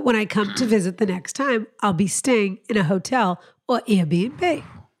Orleans, that when I come to visit the next time, I'll be staying in a hotel or Airbnb?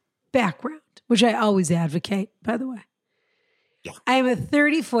 Background, which I always advocate, by the way. Yeah. I am a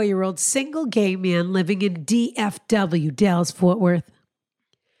 34-year-old single gay man living in DFW, Dallas-Fort Worth.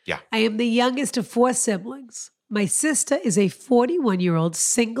 Yeah. I am the youngest of 4 siblings. My sister is a 41-year-old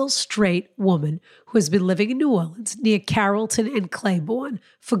single straight woman who has been living in New Orleans near Carrollton and Claiborne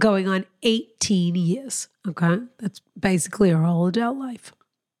for going on 18 years. Okay? That's basically her whole adult life.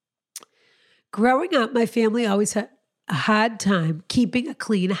 Growing up, my family always had a hard time keeping a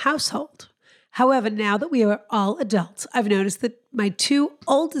clean household. However, now that we are all adults, I've noticed that my 2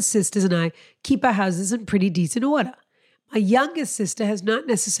 oldest sisters and I keep our houses in pretty decent order. My youngest sister has not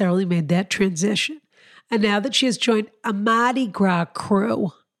necessarily made that transition. And now that she has joined a Mardi Gras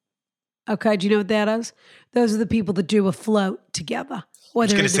crew, okay, do you know what that is? Those are the people that do a float together. Or I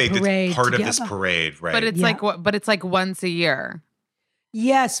was they're going in to say the parade that's part together. of this parade, right? But it's like once a year.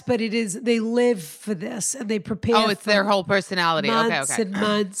 Yes, but it is, they live for this and they prepare. Oh, it's for their whole personality. months Okay. and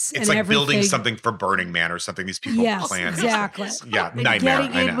months It's and like everything. building something for Burning Man or something. These people Yes, plan. exactly. Yeah, And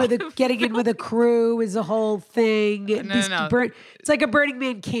nightmare. Getting in with a crew is a whole thing. No. It's like a Burning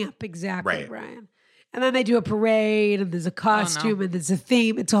Man camp, exactly, Right. Brian. And then they do a parade, and there's a costume, and there's a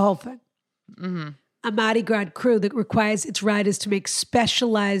theme. It's a whole thing. Mm-hmm. A Mardi Gras crew that requires its riders to make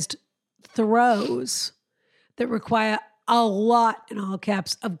specialized throws that require a lot, in all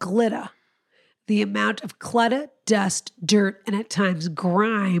caps, of glitter. The amount of clutter, dust, dirt, and at times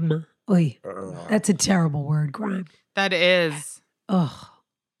grime. Oy, that's a terrible word, grime. That is. Oh,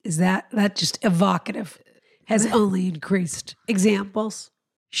 is that just evocative? Has only increased. Examples.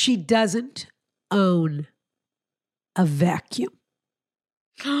 She doesn't own a vacuum.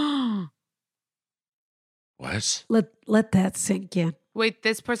 What? Let that sink in. Wait,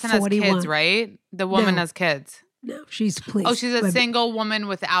 this person has 41. kids, right? The woman No. has kids. No, she's pleased. Oh, she's a But single woman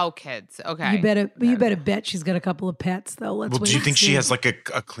without kids. Okay. You better bet she's got a couple of pets though. Let's Well, wait do you and think she see. has like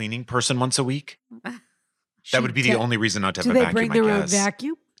a cleaning person once a week? She That would be the de- only reason not to have Do a they vacuum, bring their I own guess.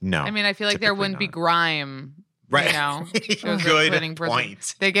 vacuum? No. I mean, I feel like there typically wouldn't be not. grime. Right. You know, She was a Good cleaning person.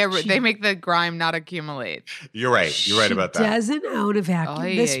 point. They make the grime not accumulate. You're right. You're right about She that. doesn't own a vacuum.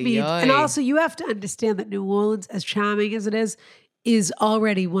 Oy, This oy, means, and oy. also you have to understand that New Orleans, as charming as it is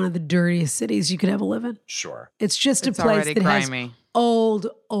already one of the dirtiest cities you could ever live in. Sure. It's just It's a place already that grimy. has old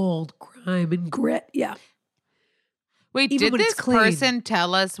grime and grit. Yeah. Wait, Even did when it's this clean. person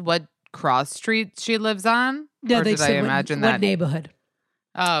tell us what cross street she lives on? No, Or they did I said imagine what that? neighborhood.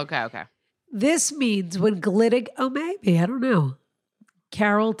 Oh, okay. This means when Glittig, maybe, I don't know. Near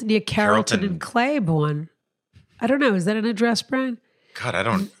Carrollton Carrollton. and Claiborne. I don't know. Is that an address, Brian? God, I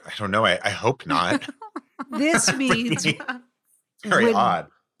don't know. I hope not. This means Very when- odd.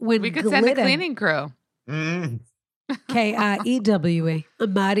 when We could send a Glittig, cleaning crew. Mm. KIEWE, a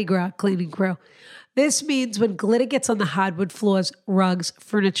Mardi Gras cleaning crew. This means when glitter gets on the hardwood floors, rugs,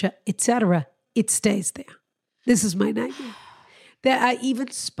 furniture, etc., it stays there. This is my nightmare. There are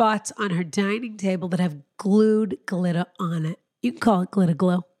even spots on her dining table that have glued glitter on it. You can call it glitter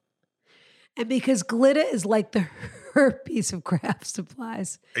glue. And because glitter is like the herpes of craft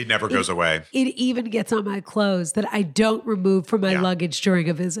supplies, It never goes away. it even gets on my clothes that I don't remove from my Yeah. luggage during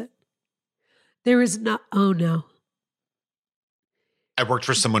a visit. There is not, oh no. I worked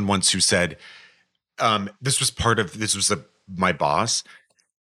for someone once who said, my boss.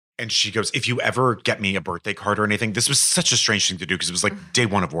 And she goes, if you ever get me a birthday card or anything, this was such a strange thing to do because it was like day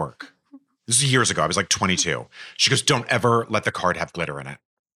one of work. This was years ago. I was like 22. She goes, don't ever let the card have glitter in it.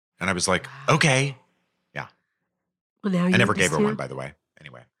 And I was like, okay. Yeah. Well, now I you never gave her one, understand. by the way.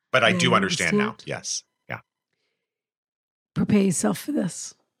 Anyway, but I Now do you understand now. understand. Yes. Yeah. Prepare yourself for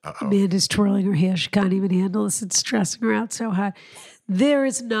this. Uh-oh. Amanda's twirling her hair. She can't even handle this. It's stressing her out so hard. There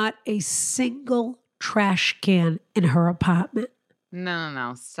is not a single trash can in her apartment.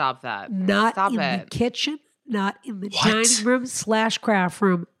 No. Stop that. Not Stop in it. the kitchen, not in the What? dining room / craft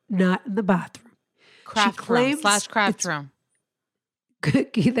room, not in the bathroom. Craft room claims / craft it's- room.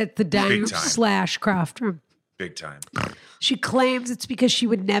 That's the dining Big room time. / craft room. Big time. She claims it's because she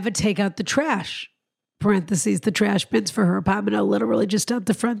would never take out the trash. Parentheses, the trash bins for her apartment are literally just out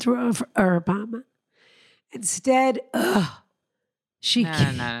the front door of her apartment. Instead, she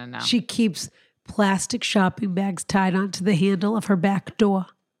No. she keeps plastic shopping bags tied onto the handle of her back door.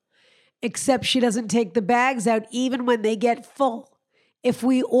 Except she doesn't take the bags out even when they get full. If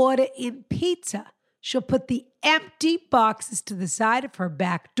we order in pizza, she'll put the empty boxes to the side of her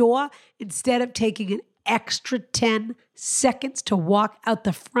back door instead of taking an extra 10 seconds to walk out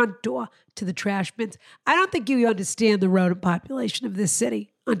the front door to the trash bins. I don't think you understand the rodent population of this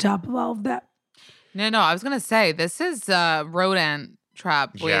city on top of all of that. No. I was gonna say this is rodent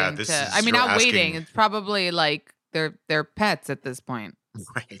trap Yeah, waiting this to. is- I mean, you're not waiting. asking- It's probably like they're pets at this point.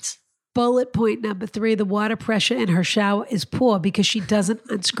 Right. Bullet point number 3, the water pressure in her shower is poor because she doesn't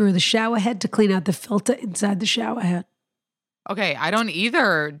unscrew the shower head to clean out the filter inside the shower head. Okay, I don't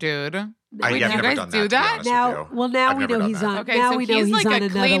either, dude. I've Wait, never you guys done do that, to be that? honest with Now, you. well, now I've we never know done he's that. on. Okay, now so we know he's he's like on a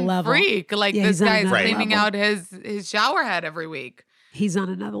another clean level. freak. Like Yeah, this he's on guy's another cleaning level. out his shower head every week. He's on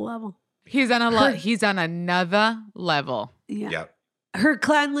another level. He's on he's on another level. Yeah. Yep. Her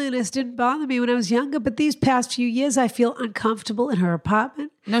cleanliness didn't bother me when I was younger, but these past few years, I feel uncomfortable in her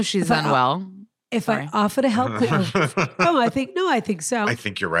apartment. No, she's If I- unwell. If Sorry. I offer to help clean, I think so. I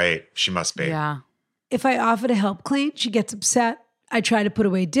think you're right. She must be. Yeah. If I offer to help clean, she gets upset. I try to put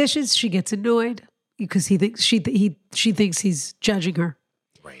away dishes. She gets annoyed because he thinks she thinks he's judging her.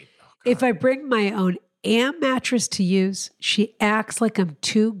 Right. Oh, If I bring my own air mattress to use, she acts like I'm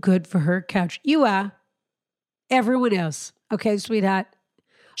too good for her couch. You are. Everyone else. Okay, sweetheart.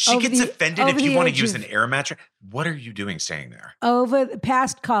 She over gets the- offended over if you the want to edge use of- an air mattress. What are you doing staying there? Over the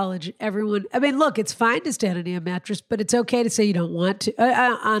past college, everyone, I mean, look, it's fine to stand on an air mattress, but it's okay to say you don't want to,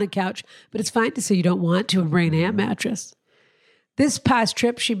 on a couch, but it's fine to say you don't want to and bring an air mattress. This past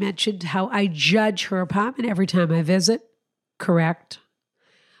trip, she mentioned how I judge her apartment every time I visit. Correct.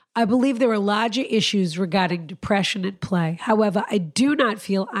 I believe there are larger issues regarding depression at play. However, I do not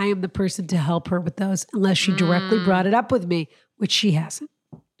feel I am the person to help her with those unless she directly brought it up with me, which she hasn't.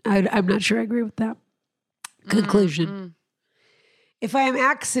 I'm not sure I agree with that. Conclusion. If I am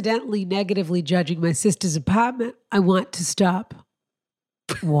accidentally negatively judging my sister's apartment, I want to stop.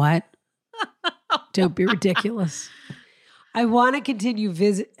 What? Don't be ridiculous. I want to continue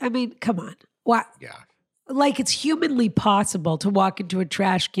visit. I mean, come on. What? Yeah. Like it's humanly possible to walk into a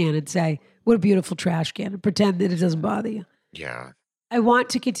trash can and say, "What a beautiful trash can," and pretend that it doesn't bother you. Yeah. I want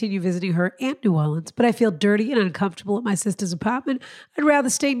to continue visiting her and New Orleans, but I feel dirty and uncomfortable at my sister's apartment. I'd rather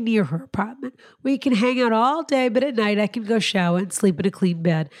stay near her apartment. We can hang out all day, but at night I can go shower and sleep in a clean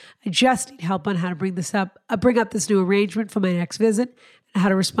bed. I just need help on how to bring this up. Bring up this new arrangement for my next visit and how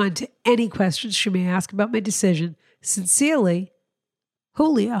to respond to any questions she may ask about my decision. Sincerely,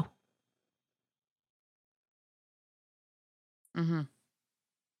 Julio. Mm-hmm.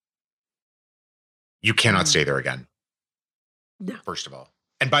 You cannot stay there again. No. First of all.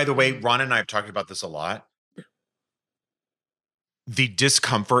 And by the way, Ron and I have talked about this a lot. The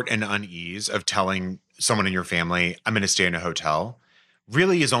discomfort and unease of telling someone in your family, I'm going to stay in a hotel,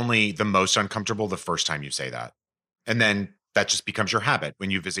 really is only the most uncomfortable the first time you say that. And then that just becomes your habit.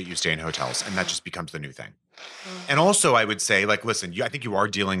 When you visit, you stay in hotels, and that just becomes the new thing. And also, I would say, like, listen, I think you are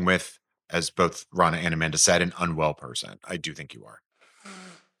dealing with, as both Rana and Amanda said, an unwell person. I do think you are.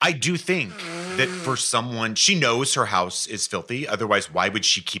 I do think that for someone, she knows her house is filthy. Otherwise, why would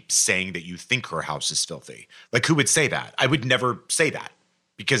she keep saying that you think her house is filthy? Like, who would say that? I would never say that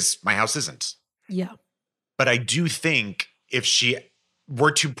because my house isn't. Yeah. But I do think if she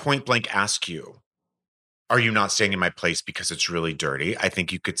were to point blank ask you, are you not staying in my place because it's really dirty? I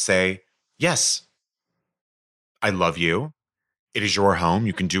think you could say, yes, I love you. It is your home.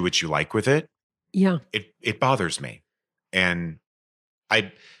 You can do what you like with it. Yeah. It bothers me. And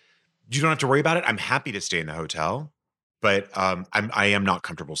you don't have to worry about it. I'm happy to stay in the hotel, but I am not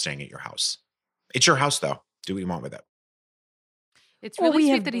comfortable staying at your house. It's your house though. Do what you want with it. It's Well, really we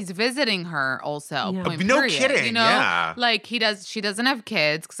sweet have- that he's visiting her also. Yeah. Point No period, kidding, You know, yeah. like she doesn't have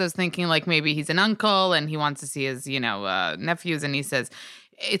kids because I was thinking like maybe he's an uncle and he wants to see his, nephews and he says,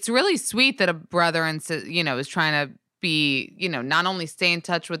 it's really sweet that a brother and, is trying to be, not only stay in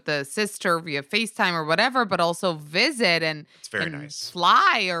touch with the sister via FaceTime or whatever, but also visit and, It's very and nice.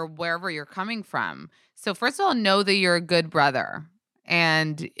 fly or wherever you're coming from. So first of all, know that you're a good brother.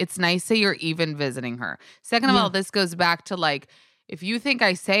 And it's nice that you're even visiting her. Second of Yeah. all, this goes back to like, if you think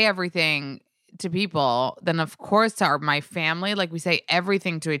I say everything to people, then of course to my family, like we say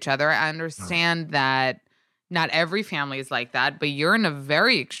everything to each other. I understand that not every family is like that, but you're in a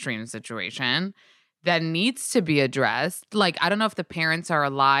very extreme situation that needs to be addressed. Like, I don't know if the parents are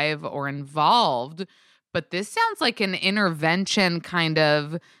alive or involved, but this sounds like an intervention kind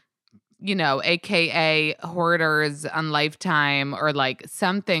of, AKA Hoarders on Lifetime or like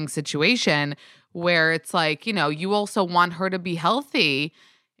something situation where it's like, you also want her to be healthy,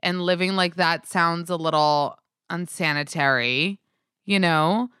 and living like that sounds a little unsanitary,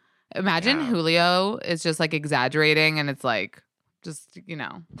 Imagine Yeah. Julio is just like exaggerating and it's like, just,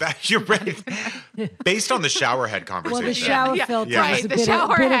 You're right. Based on the shower head conversation. Well, the shower filter Yeah. is a the bit,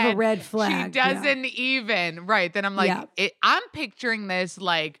 shower a bit of head, a red flag. She doesn't even. Right. Then I'm like, Yeah. I'm picturing this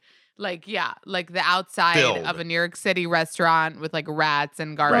like the outside Filled. of a New York City restaurant with like rats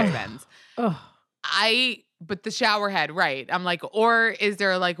and garbage bins. Oh, But the shower head, right. I'm like, or is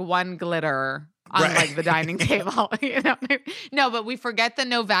there like one glitter on Right. like the dining table? No, but we forget the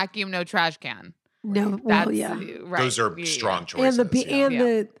no vacuum, no trash can. no. That's Well, yeah. right. Those are Yeah. strong choices. And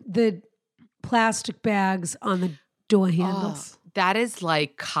yeah. the plastic bags on the door handles. That is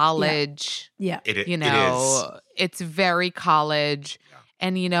like college. Yeah. It You is. know, it's very college. Yeah.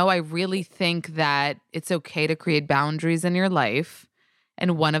 And, I really think that it's okay to create boundaries in your life.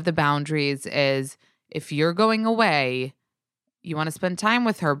 And one of the boundaries is if you're going away, you want to spend time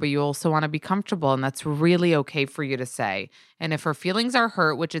with her, but you also want to be comfortable. And that's really okay for you to say. And if her feelings are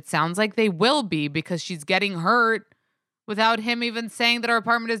hurt, which it sounds like they will be because she's getting hurt without him even saying that her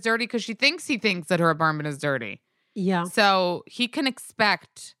apartment is dirty because he thinks that her apartment is dirty. Yeah. So he can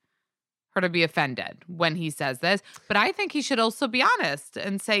expect her to be offended when he says this. But I think he should also be honest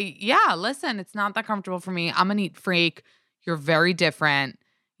and say, yeah, listen, it's not that comfortable for me. I'm a neat freak. You're very different.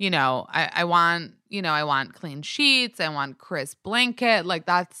 I want clean sheets. I want crisp blanket. Like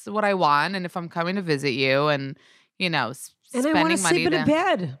that's what I want. And if I'm coming to visit you and, And I spending want to money sleep in a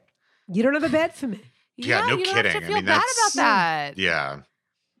bed. You don't have a bed for me. Yeah, no you don't kidding. have I to feel mean, bad that's- about that. Yeah.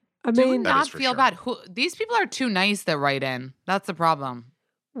 I Do mean, That not is for feel sure. bad. These people are too nice that write in. That's the problem.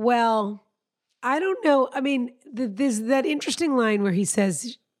 well, I don't know. I mean, there's that interesting line where he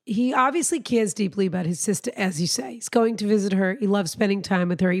says he obviously cares deeply about his sister, as you say. He's going to visit her. He loves spending time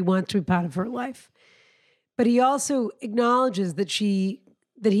with her. He wants to be part of her life. But he also acknowledges that he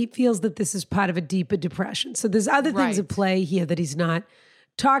feels that this is part of a deeper depression. So there's other things at Right. play here that he's not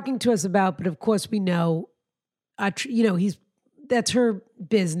talking to us about. But of course, we know, that's her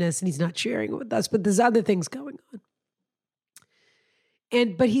business, and he's not sharing it with us. But there's other things going on.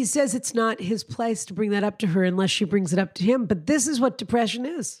 But he says it's not his place to bring that up to her unless she brings it up to him. But this is what depression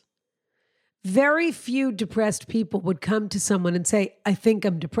is. Very few depressed people would come to someone and say, I think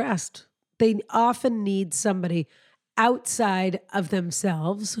I'm depressed. They often need somebody outside of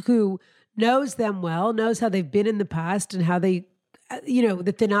themselves who knows them well, knows how they've been in the past and how they,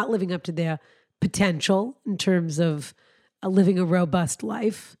 that they're not living up to their potential in terms of living a robust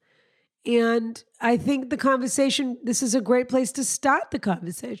life. And I think this is a great place to start the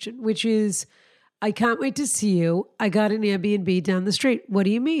conversation, which is, I can't wait to see you. I got an Airbnb down the street. What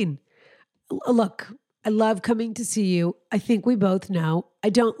do you mean? Look, I love coming to see you. I think we both know I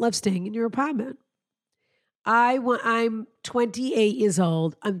don't love staying in your apartment. I'm 28 years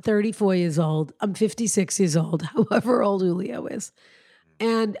old. I'm 34 years old. I'm 56 years old, however old Julio is.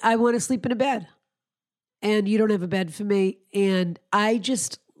 And I want to sleep in a bed. And you don't have a bed for me. And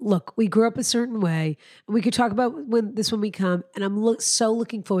look, we grew up a certain way, and we could talk about when we come. And I'm so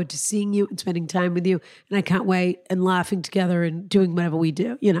looking forward to seeing you and spending time with you. And I can't wait, and laughing together and doing whatever we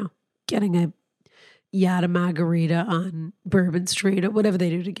do, getting a Yada margarita on Bourbon Street or whatever they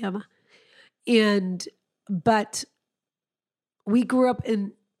do together. But we grew up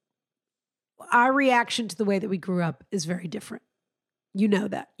our reaction to the way that we grew up is very different. You know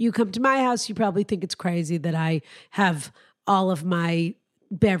that. You come to my house, you probably think it's crazy that I have all of my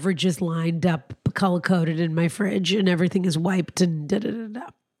beverages lined up, color-coded in my fridge, and everything is wiped and da-da-da-da.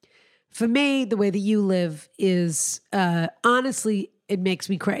 For me, the way that you live is, honestly, it makes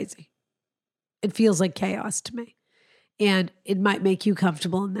me crazy. It feels like chaos to me. And it might make you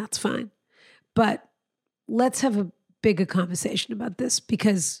comfortable, and that's fine. But let's have a bigger conversation about this,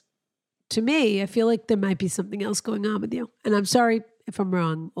 because to me, I feel like there might be something else going on with you. And I'm sorry if I'm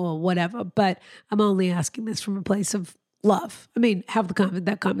wrong or whatever, but I'm only asking this from a place of love. I mean, have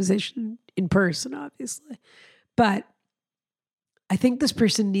that conversation in person, obviously. But I think this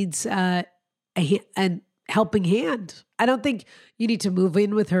person needs a helping hand. I don't think you need to move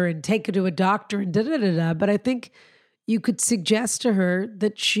in with her and take her to a doctor and da-da-da-da, but I think you could suggest to her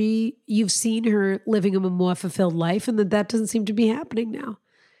that you've seen her living a more fulfilled life and that doesn't seem to be happening now.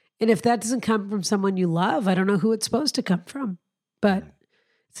 And if that doesn't come from someone you love, I don't know who it's supposed to come from, but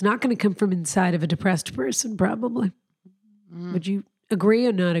it's not going to come from inside of a depressed person, probably. Would you agree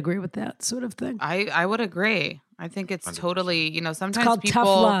or not agree with that sort of thing? I would agree. I think it's 100%. totally, sometimes It's called tough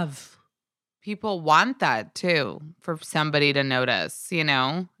love. People want that too, for somebody to notice,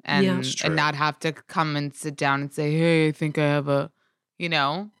 and It's true. and not have to come and sit down and say, "Hey, I think I have a,"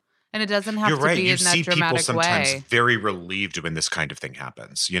 and it doesn't have You're to right. be You in that see people dramatic sometimes way. very relieved when this kind of thing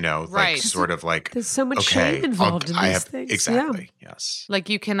happens, like Right. sort of like, There's so much okay, shame involved in these things. Exactly. Yes. Like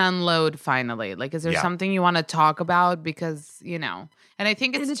you can unload finally. Like, is there Yeah. something you want to talk about? Because, and I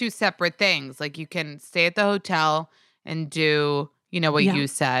think it's And two separate things. Like you can stay at the hotel and do, what Yeah. you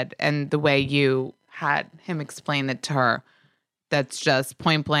said and the way you had him explain it to her. That's just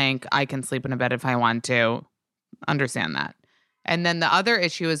point blank. I can sleep in a bed if I want to. Understand that. And then the other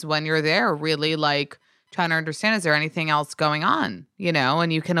issue is when you're there, really like trying to understand, is there anything else going on?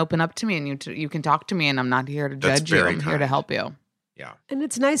 And you can open up to me and you can talk to me, and I'm not here to That's judge you. very I'm here to kind. help you. Yeah. And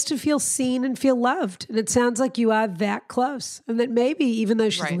it's nice to feel seen and feel loved. And it sounds like you are that close. And that maybe even though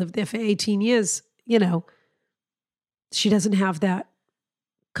she's Right. lived there for 18 years, she doesn't have that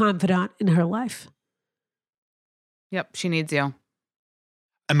confidant in her life. Yep, she needs you.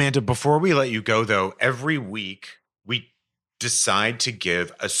 Amanda, before we let you go, though, every week we decide to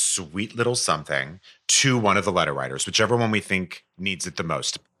give a sweet little something to one of the letter writers, whichever one we think needs it the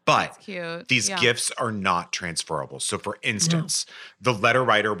most. But That's cute. these Yeah. gifts are not transferable. So, for instance, the letter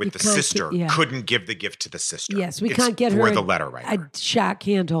writer with You the can't sister yeah. couldn't give the gift to the sister. Yes, we It's can't get her for the letter writer. a shark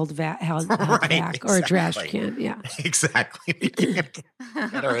handled vac Right, or a trash exactly. can. Yeah. Exactly. We can't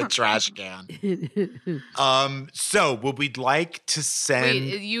get her a trash can. So would we like to send?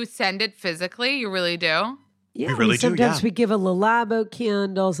 Wait, you send it physically? You really do? Yeah, really do, sometimes yeah. we give a Lalabo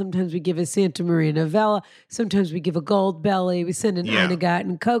candle. Sometimes we give a Santa Maria Novella. Sometimes we give a gold belly. We send an Yeah.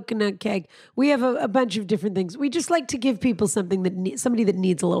 Einagarten coconut cake. We have a bunch of different things. We just like to give people something somebody that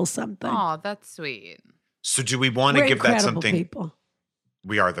needs a little something. Oh, that's sweet. So do we want to We're give that incredible something? people.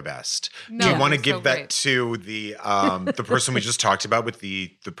 We are the best. No, do you want to you're give so that great. to the person we just talked about with the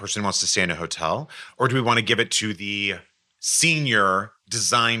person who wants to stay in a hotel, or do we want to give it to the senior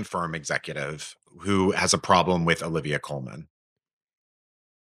design firm executive who has a problem with Olivia Colman?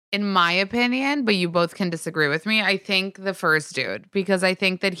 In my opinion, but you both can disagree with me, I think the first dude, because I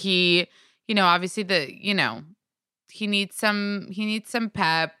think that he, obviously he needs some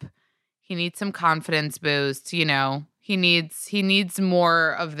pep, he needs some confidence boost, he needs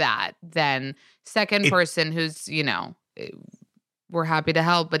more of that than second person who's, we're happy to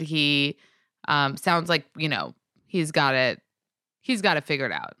help, but he sounds like, he's got it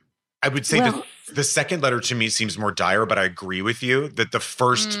figured out. I would say Well- that the second letter to me seems more dire, but I agree with you that the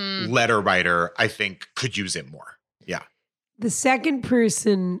first letter writer, I think, could use it more. Yeah. The second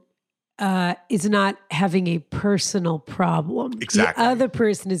person is not having a personal problem. Exactly. The other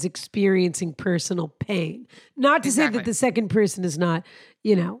person is experiencing personal pain. Not to say Exactly. that the second person is not,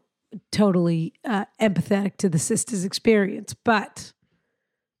 totally empathetic to the sister's experience, but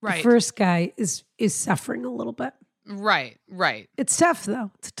Right. the first guy is suffering a little bit. Right. It's tough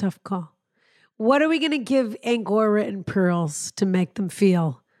though. It's a tough call. What are we going to give Angora and Pearls to make them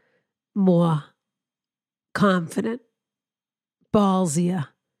feel more confident, ballsier?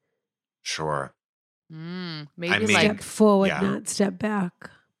 Sure. Maybe I mean- like Step forward, yeah. not step back.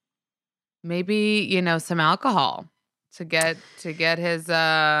 maybe, some alcohol to get his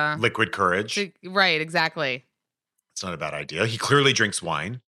Liquid courage. right, exactly. It's not a bad idea. He clearly drinks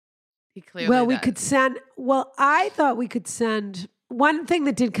wine. He clearly Well, we does. could send. Well, I thought we could send. One thing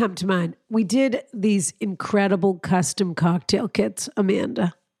that did come to mind, we did these incredible custom cocktail kits,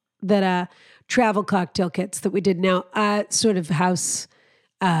 Amanda, that are travel cocktail kits that we did now, sort of house,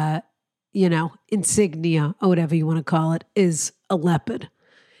 insignia or whatever you want to call it, is a leopard.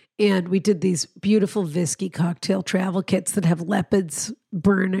 And we did these beautiful whiskey cocktail travel kits that have leopards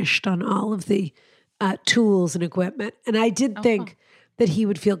burnished on all of the tools and equipment. And I did think that he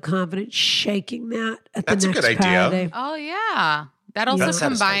would feel confident shaking that at That's the a next good idea. party. Oh yeah. That also That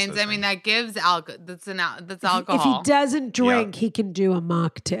satisfies combines. those I mean, things. that gives that's If alcohol. he doesn't drink, he can do a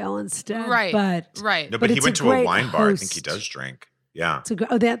mocktail instead. Right. But right. No, But but he it's went a to a great wine bar. I think he host. does drink. Yeah. it's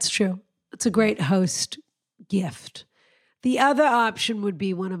that's true. It's a great host gift. The other option would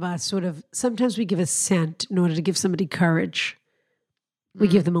be one of us sort of, sometimes we give a scent in order to give somebody courage. We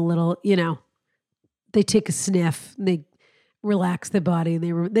give them a little, they take a sniff and they relax their body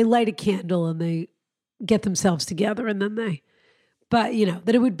and they light a candle and they get themselves together and then but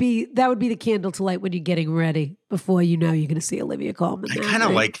that would be the candle to light when you're getting ready before you're going to see Olivia Colman. I kind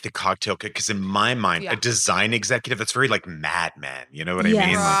of like the cocktail kit because in my mind, a design executive, that's very like Mad Men. You know what I mean?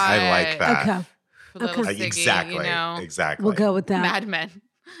 Yes. Like, I like that. Okay. Little Siggy, Exactly. Exactly. We'll go with that. Mad Men.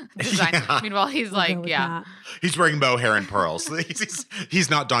 Design. Yeah. Meanwhile, he's like, that. He's wearing mohair and pearls. He's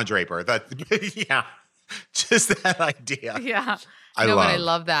not Don Draper. Just that idea. Yeah. I But I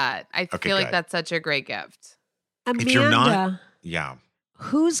love that. I feel like good. that's such a great gift. Amanda, If you're not, yeah.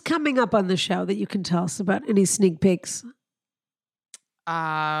 who's coming up on the show that you can tell us about? Any sneak peeks?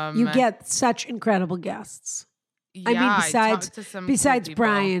 You get such incredible guests. Yeah, I mean, talked to some besides cool people.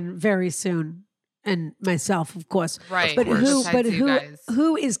 Brian, very soon, and myself, of course. Right. But Besides you guys.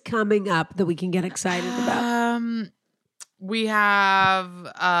 who is coming up that we can get excited about? We have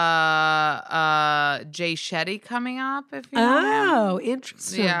Jay Shetty coming up. If you know him.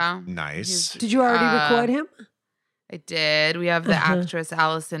 Interesting. Yeah. Nice. Did you already record him? I did. We have the actress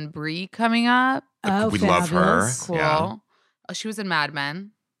Allison Brie coming up. Oh, we love her. Cool. Yeah. Oh, she was in Mad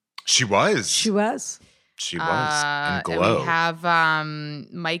Men. She was. She was. And And Glow. we have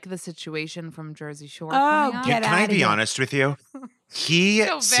Mike the Situation from Jersey Shore. Oh, coming up. get Can I outta be here. honest with you? He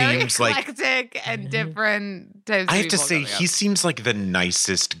So very seems like eclectic and different types. I of have to people say, coming up. he seems like the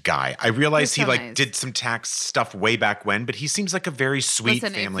nicest guy. I realize He's he so like nice. did some tax stuff way back when, but he seems like a very sweet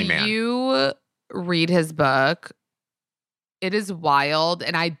Listen, family if man. you read his book, it is wild,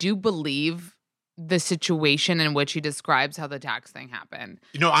 and I do believe the situation in which he describes how the tax thing happened.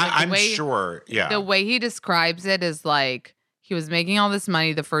 I'm sure. Yeah. The way he describes it is like he was making all this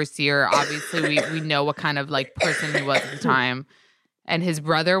money the first year. Obviously, we know what kind of like person he was at the time. And his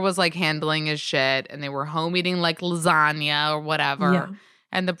brother was like handling his shit, and they were home eating like lasagna or whatever. Yeah.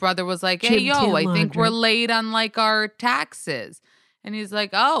 And the brother was like, "Hey, Gym tan I think we're laundry. late on like our taxes." And he's like,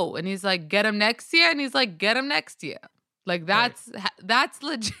 "Oh," and he's like, "Get him next year," and he's like, "Get him next year." Like that's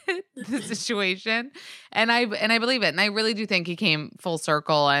legit the situation, and I believe it, and I really do think he came full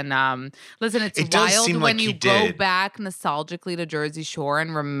circle. And listen, it's It does wild seem when like you he go did. back nostalgically to Jersey Shore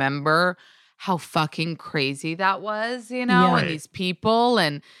and remember how fucking crazy that was, Yeah. and Right. these people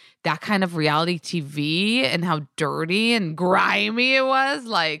and that kind of reality TV and how dirty and grimy it was.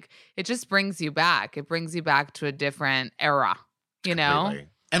 Like it just brings you back. It brings you back to a different era, Completely.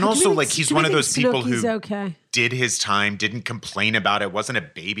 And Do we also, think- like, he's do we one of think those people Snooki's who okay. did his time, didn't complain about it, wasn't a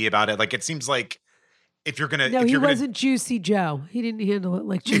baby about it. Like, it seems like if you're gonna, No, if he you're wasn't Juicy Joe. He didn't handle it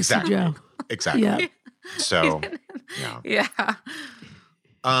like Juicy Exactly. Joe. exactly. Yeah. So, yeah.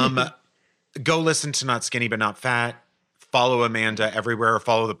 Yeah. Go listen to Not Skinny But Not Fat. Follow Amanda everywhere. Or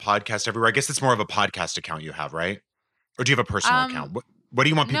follow the podcast everywhere. I guess it's more of a podcast account you have, right? Or do you have a personal account? What do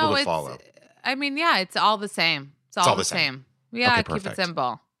you want people to it's- follow? I mean, yeah, it's all the same. It's all the same. Yeah, Okay, keep it perfect.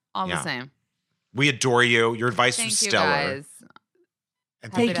 simple. All Yeah. the same. We adore you. Your advice was Thank you, stellar. guys.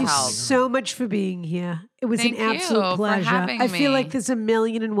 And Happy Thank to you help. so much for being here. It was Thank an you absolute for pleasure. having I feel me. like there's a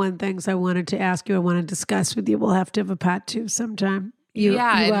million and one things I wanted to ask you. I want to discuss with you. We'll have to have a part two sometime.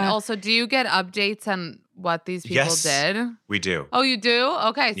 And also, do you get updates on what these people Yes. did? We do. Oh, you do?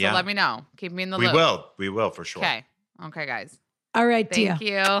 Okay, so Yeah. let me know. Keep me in the We loop. will. We will for sure. Okay. Okay, guys. all right, dear. Thank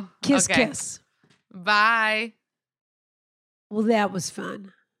you. Kiss, Okay. kiss. Bye. Well, that was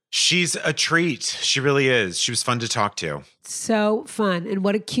fun. She's a treat. She really is. She was fun to talk to. So fun. And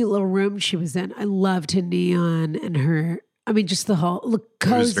what a cute little room she was in. I loved her neon and her, I mean, just the whole look It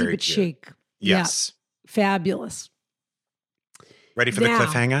was cozy very but cute. chic. Yes. Yeah, fabulous. Ready for Now- the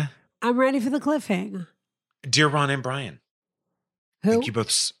cliffhanger? I'm ready for the cliffhanger. Dear Rana and Brian. Who? Thank you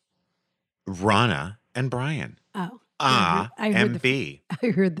both. Rana and Brian. Oh, I heard am the- B. I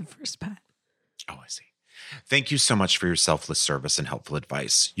heard the first part. Oh, I see. Thank you so much for your selfless service and helpful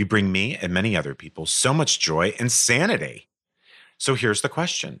advice. You bring me and many other people so much joy and sanity. So here's the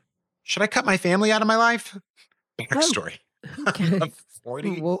question. Should I cut my family out of my life? Backstory. Okay. I'm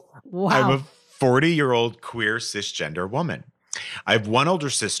 40. Wow. I'm a 40-year-old queer cisgender woman. I have one older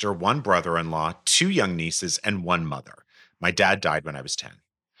sister, one brother-in-law, 2 young nieces, and 1 mother. My dad died when I was 10.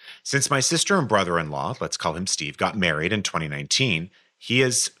 Since my sister and brother-in-law, let's call him Steve, got married in 2019, he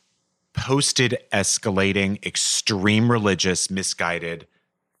has posted escalating, extreme religious, misguided,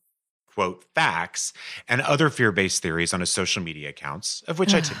 quote, facts and other fear-based theories on his social media accounts, of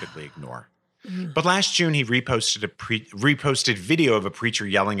which I typically ignore. But last June, he reposted video of a preacher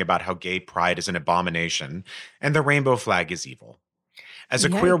yelling about how gay pride is an abomination and the rainbow flag is evil. As a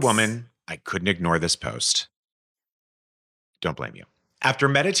queer Yikes. woman, I couldn't ignore this post. Don't blame you. After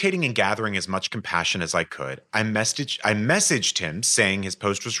meditating and gathering as much compassion as I could, I messaged him saying his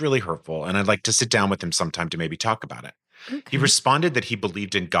post was really hurtful and I'd like to sit down with him sometime to maybe talk about it. He responded that he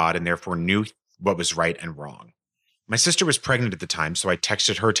believed in God and therefore knew what was right and wrong. My sister was pregnant at the time, so I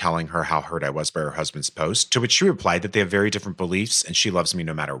texted her telling her how hurt I was by her husband's post, to which she replied that they have very different beliefs and she loves me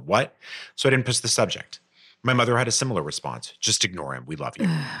no matter what, so I didn't push the subject. My mother had a similar response. Just ignore him. We love you.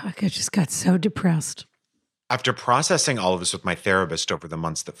 I just got so depressed. After processing all of this with my therapist over the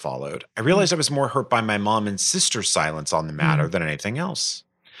months that followed, I realized I was more hurt by my mom and sister's silence on the matter than anything else.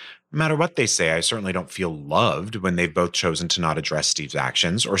 No matter what they say, I certainly don't feel loved when they've both chosen to not address Steve's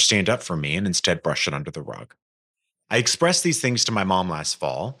actions or stand up for me and instead brush it under the rug. I expressed these things to my mom last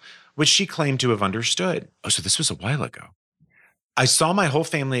fall, which she claimed to have understood. Oh, so this was a while ago. I saw my whole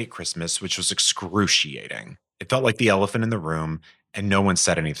family at Christmas, which was excruciating. It felt like the elephant in the room, and no one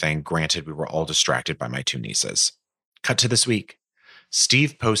said anything. Granted, we were all distracted by my two nieces. Cut to this week.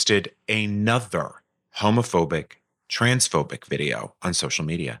 Steve posted another homophobic, transphobic video on social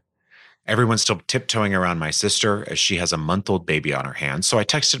media. Everyone's still tiptoeing around my sister as she has a month-old baby on her hands, so I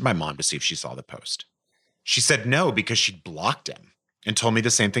texted my mom to see if she saw the post. She said no because she'd blocked him and told me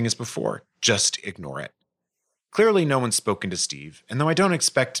the same thing as before. Just ignore it. Clearly, no one's spoken to Steve, and though I don't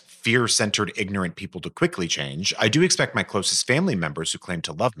expect fear-centered, ignorant people to quickly change, I do expect my closest family members who claim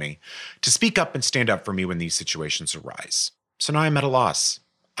to love me to speak up and stand up for me when these situations arise. So now I'm at a loss.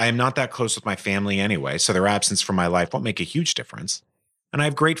 I am not that close with my family anyway, so their absence from my life won't make a huge difference. And I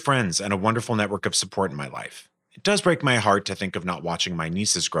have great friends and a wonderful network of support in my life. It does break my heart to think of not watching my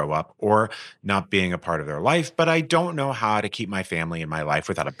nieces grow up or not being a part of their life, but I don't know how to keep my family in my life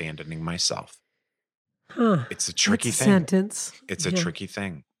without abandoning myself. It's a tricky thing. Sentence. It's a tricky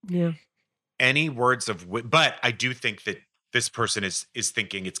thing. Yeah. Any words of, but I do think that this person is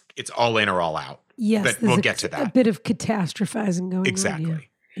thinking it's all in or all out. Yes. But we'll get to that. A bit of catastrophizing going on. Exactly.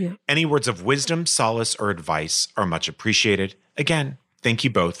 Yeah. Any words of wisdom, solace, or advice are much appreciated. Again, thank you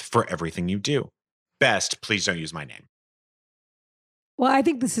both for everything you do. Best, please don't use my name. Well, I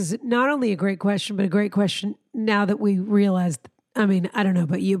think this is not only a great question, but a great question now that we realize, I mean, I don't know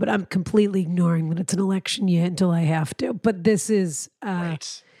about you, but I'm completely ignoring that it's an election year until I have to. But this is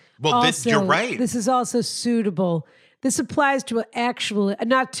right. Well, you're right. This is also suitable. This applies to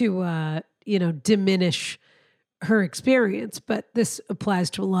not to diminish her experience, but this applies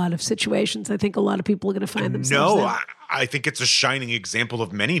to a lot of situations. I think a lot of people are going to find themselves there. I think it's a shining example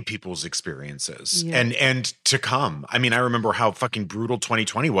of many people's experiences and to come. I mean, I remember how fucking brutal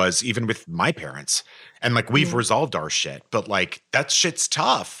 2020 was, even with my parents. And like, we've resolved our shit, but like, that shit's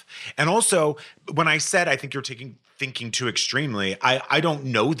tough. And also, when I said, I think you're thinking too extremely, I don't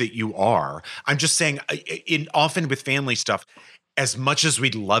know that you are. I'm just saying, often with family stuff, as much as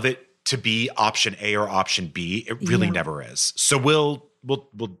we'd love it to be option A or option B, it really never is. So we'll talk about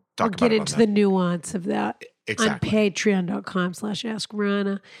it. We'll get into the nuance of that. Exactly. On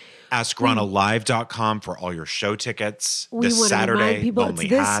patreon.com/AskRana. AskRanaLive.com for all your show tickets. This Saturday, Lonely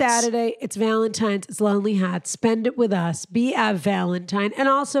Hats. Saturday, it's Valentine's, it's Lonely Hats. Spend it with us. Be our Valentine. And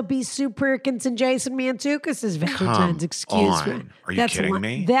also be Sue Perkins and Jason Mantzoukas' Valentine's. Excuse me. Are you kidding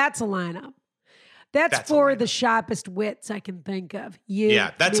me? That's a lineup. That's for the sharpest wits I can think of.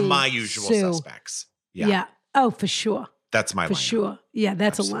 That's my usual suspects. Yeah. Oh, for sure. That's my lineup. For sure. Yeah,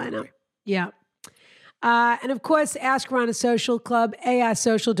 that's Absolutely. a lineup. Yeah. And of course, Ask Rana Social Club,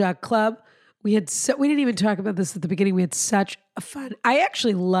 AIsocial.club. We didn't even talk about this at the beginning. We had such a fun. I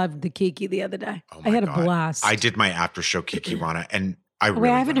actually loved the Kiki the other day. Oh I had God. A blast. I did my after show Kiki Rana, and I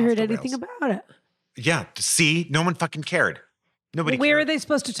haven't heard anything about it. Yeah. See, no one fucking cared. Nobody Where cared. are they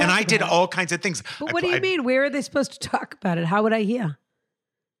supposed to talk about it? And I did all kinds of things. But what do you mean? Where are they supposed to talk about it? How would I hear?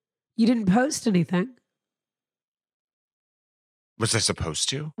 You didn't post anything. Was I supposed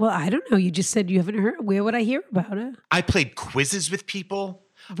to? Well, I don't know. You just said you haven't heard. Where would I hear about it? I played quizzes with people.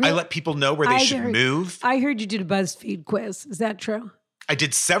 Really? I let people know where they should move. I heard you did a BuzzFeed quiz. Is that true? I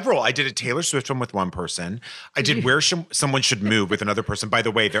did several. I did a Taylor Swift one with one person. I did where someone should move with another person. By the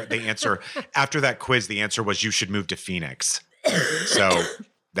way, the answer after that quiz, the answer was you should move to Phoenix. So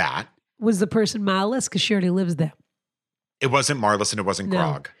that. Was the person Marlis? Because she already lives there. It wasn't Marlis and it wasn't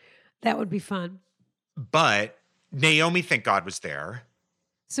Grog. That would be fun. But Naomi, thank God, was there.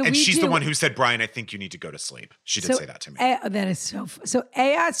 And she's the one who said, Brian, I think you need to go to sleep. She did say that to me. That is so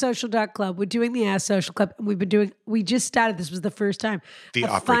AIsocial.club. We're doing the Ask Social Club. And we just started, this was the first time, the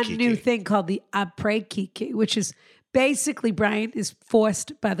a fun new thing called the Après Kiki, which is basically Brian is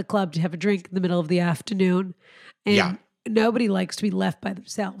forced by the club to have a drink in the middle of the afternoon. And nobody likes to be left by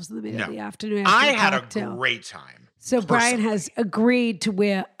themselves in the middle of the afternoon. I had a great time. So Brian has agreed to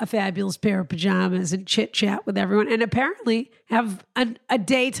wear a fabulous pair of pajamas and chit chat with everyone, and apparently have a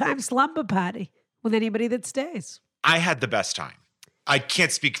daytime slumber party with anybody that stays. I had the best time. I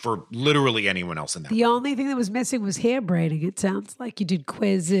can't speak for literally anyone else in that. The only thing that was missing was hair braiding. It sounds like you did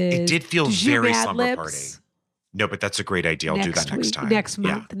quizzes. It did feel Did you very Mad slumber Libs? party. No, but that's a great idea. I'll do that next time. Next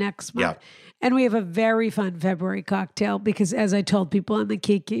month. Yeah. And we have a very fun February cocktail because, as I told people on the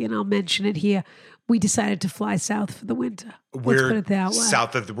Kiki, and I'll mention it here, we decided to fly south for the winter. Let's put it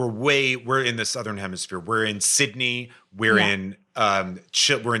that way. We're in the southern hemisphere. We're in Sydney. We're in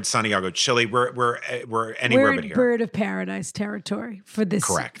we're in Santiago, Chile. We're anywhere we're but in here. Bird of Paradise territory for this.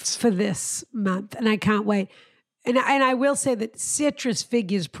 Correct. For this month, and I can't wait. And I will say that citrus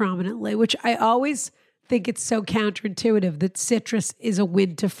figures prominently, which I always think it's so counterintuitive that citrus is a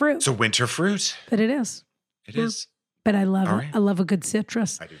winter fruit. It's a winter fruit. But it is. It is. But I love it. Right. I love a good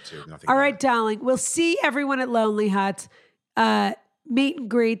citrus. I do too. Nothing All better. right, darling. We'll see everyone at Lonely Hearts. Meet and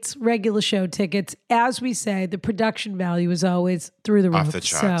greets, regular show tickets. As we say, the production value is always through the roof. Off the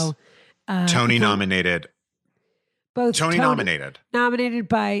charts. So, Tony nominated. both Tony nominated. Nominated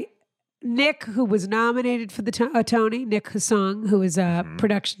by Nick, who was nominated for the Tony, Nick Hassong, who is a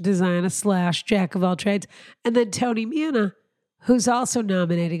production designer / jack of all trades. And then Tony Miana, who's also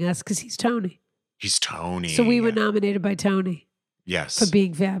nominating us because he's Tony. He's Tony. So we were nominated by Tony. Yes. For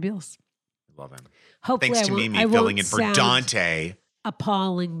being fabulous. Love him. Hopefully Thanks to I Mimi filling in for Dante.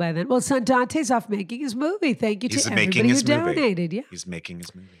 Appalling by then. Well, son, Dante's off making his movie. Thank you to everybody who movie. donated. Yeah. He's making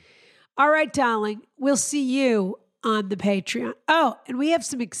his movie. All right, darling. We'll see you on the Patreon. Oh, and we have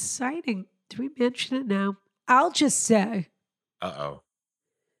some exciting. Do we mention it now? I'll just say. Uh-oh.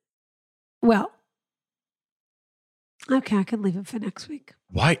 Well, okay, I can leave it for next week.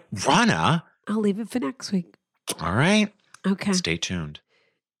 Why? Rana? I'll leave it for next week. All right. Okay. Stay tuned.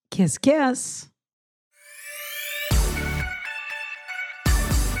 Kiss, kiss.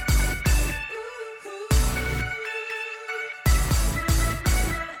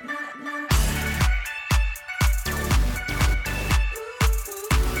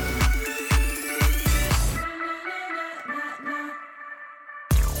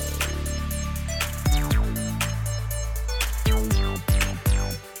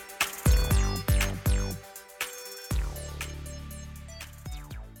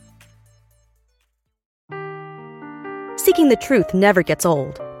 Seeking the truth never gets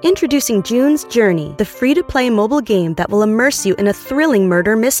old. Introducing June's Journey, the free-to-play mobile game that will immerse you in a thrilling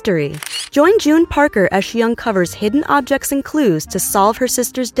murder mystery. Join June Parker as she uncovers hidden objects and clues to solve her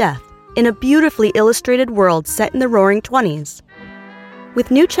sister's death in a beautifully illustrated world set in the Roaring '20s.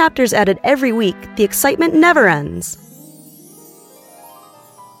 With new chapters added every week, the excitement never ends.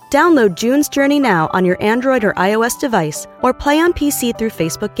 Download June's Journey now on your Android or iOS device or play on PC through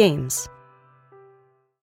Facebook Games.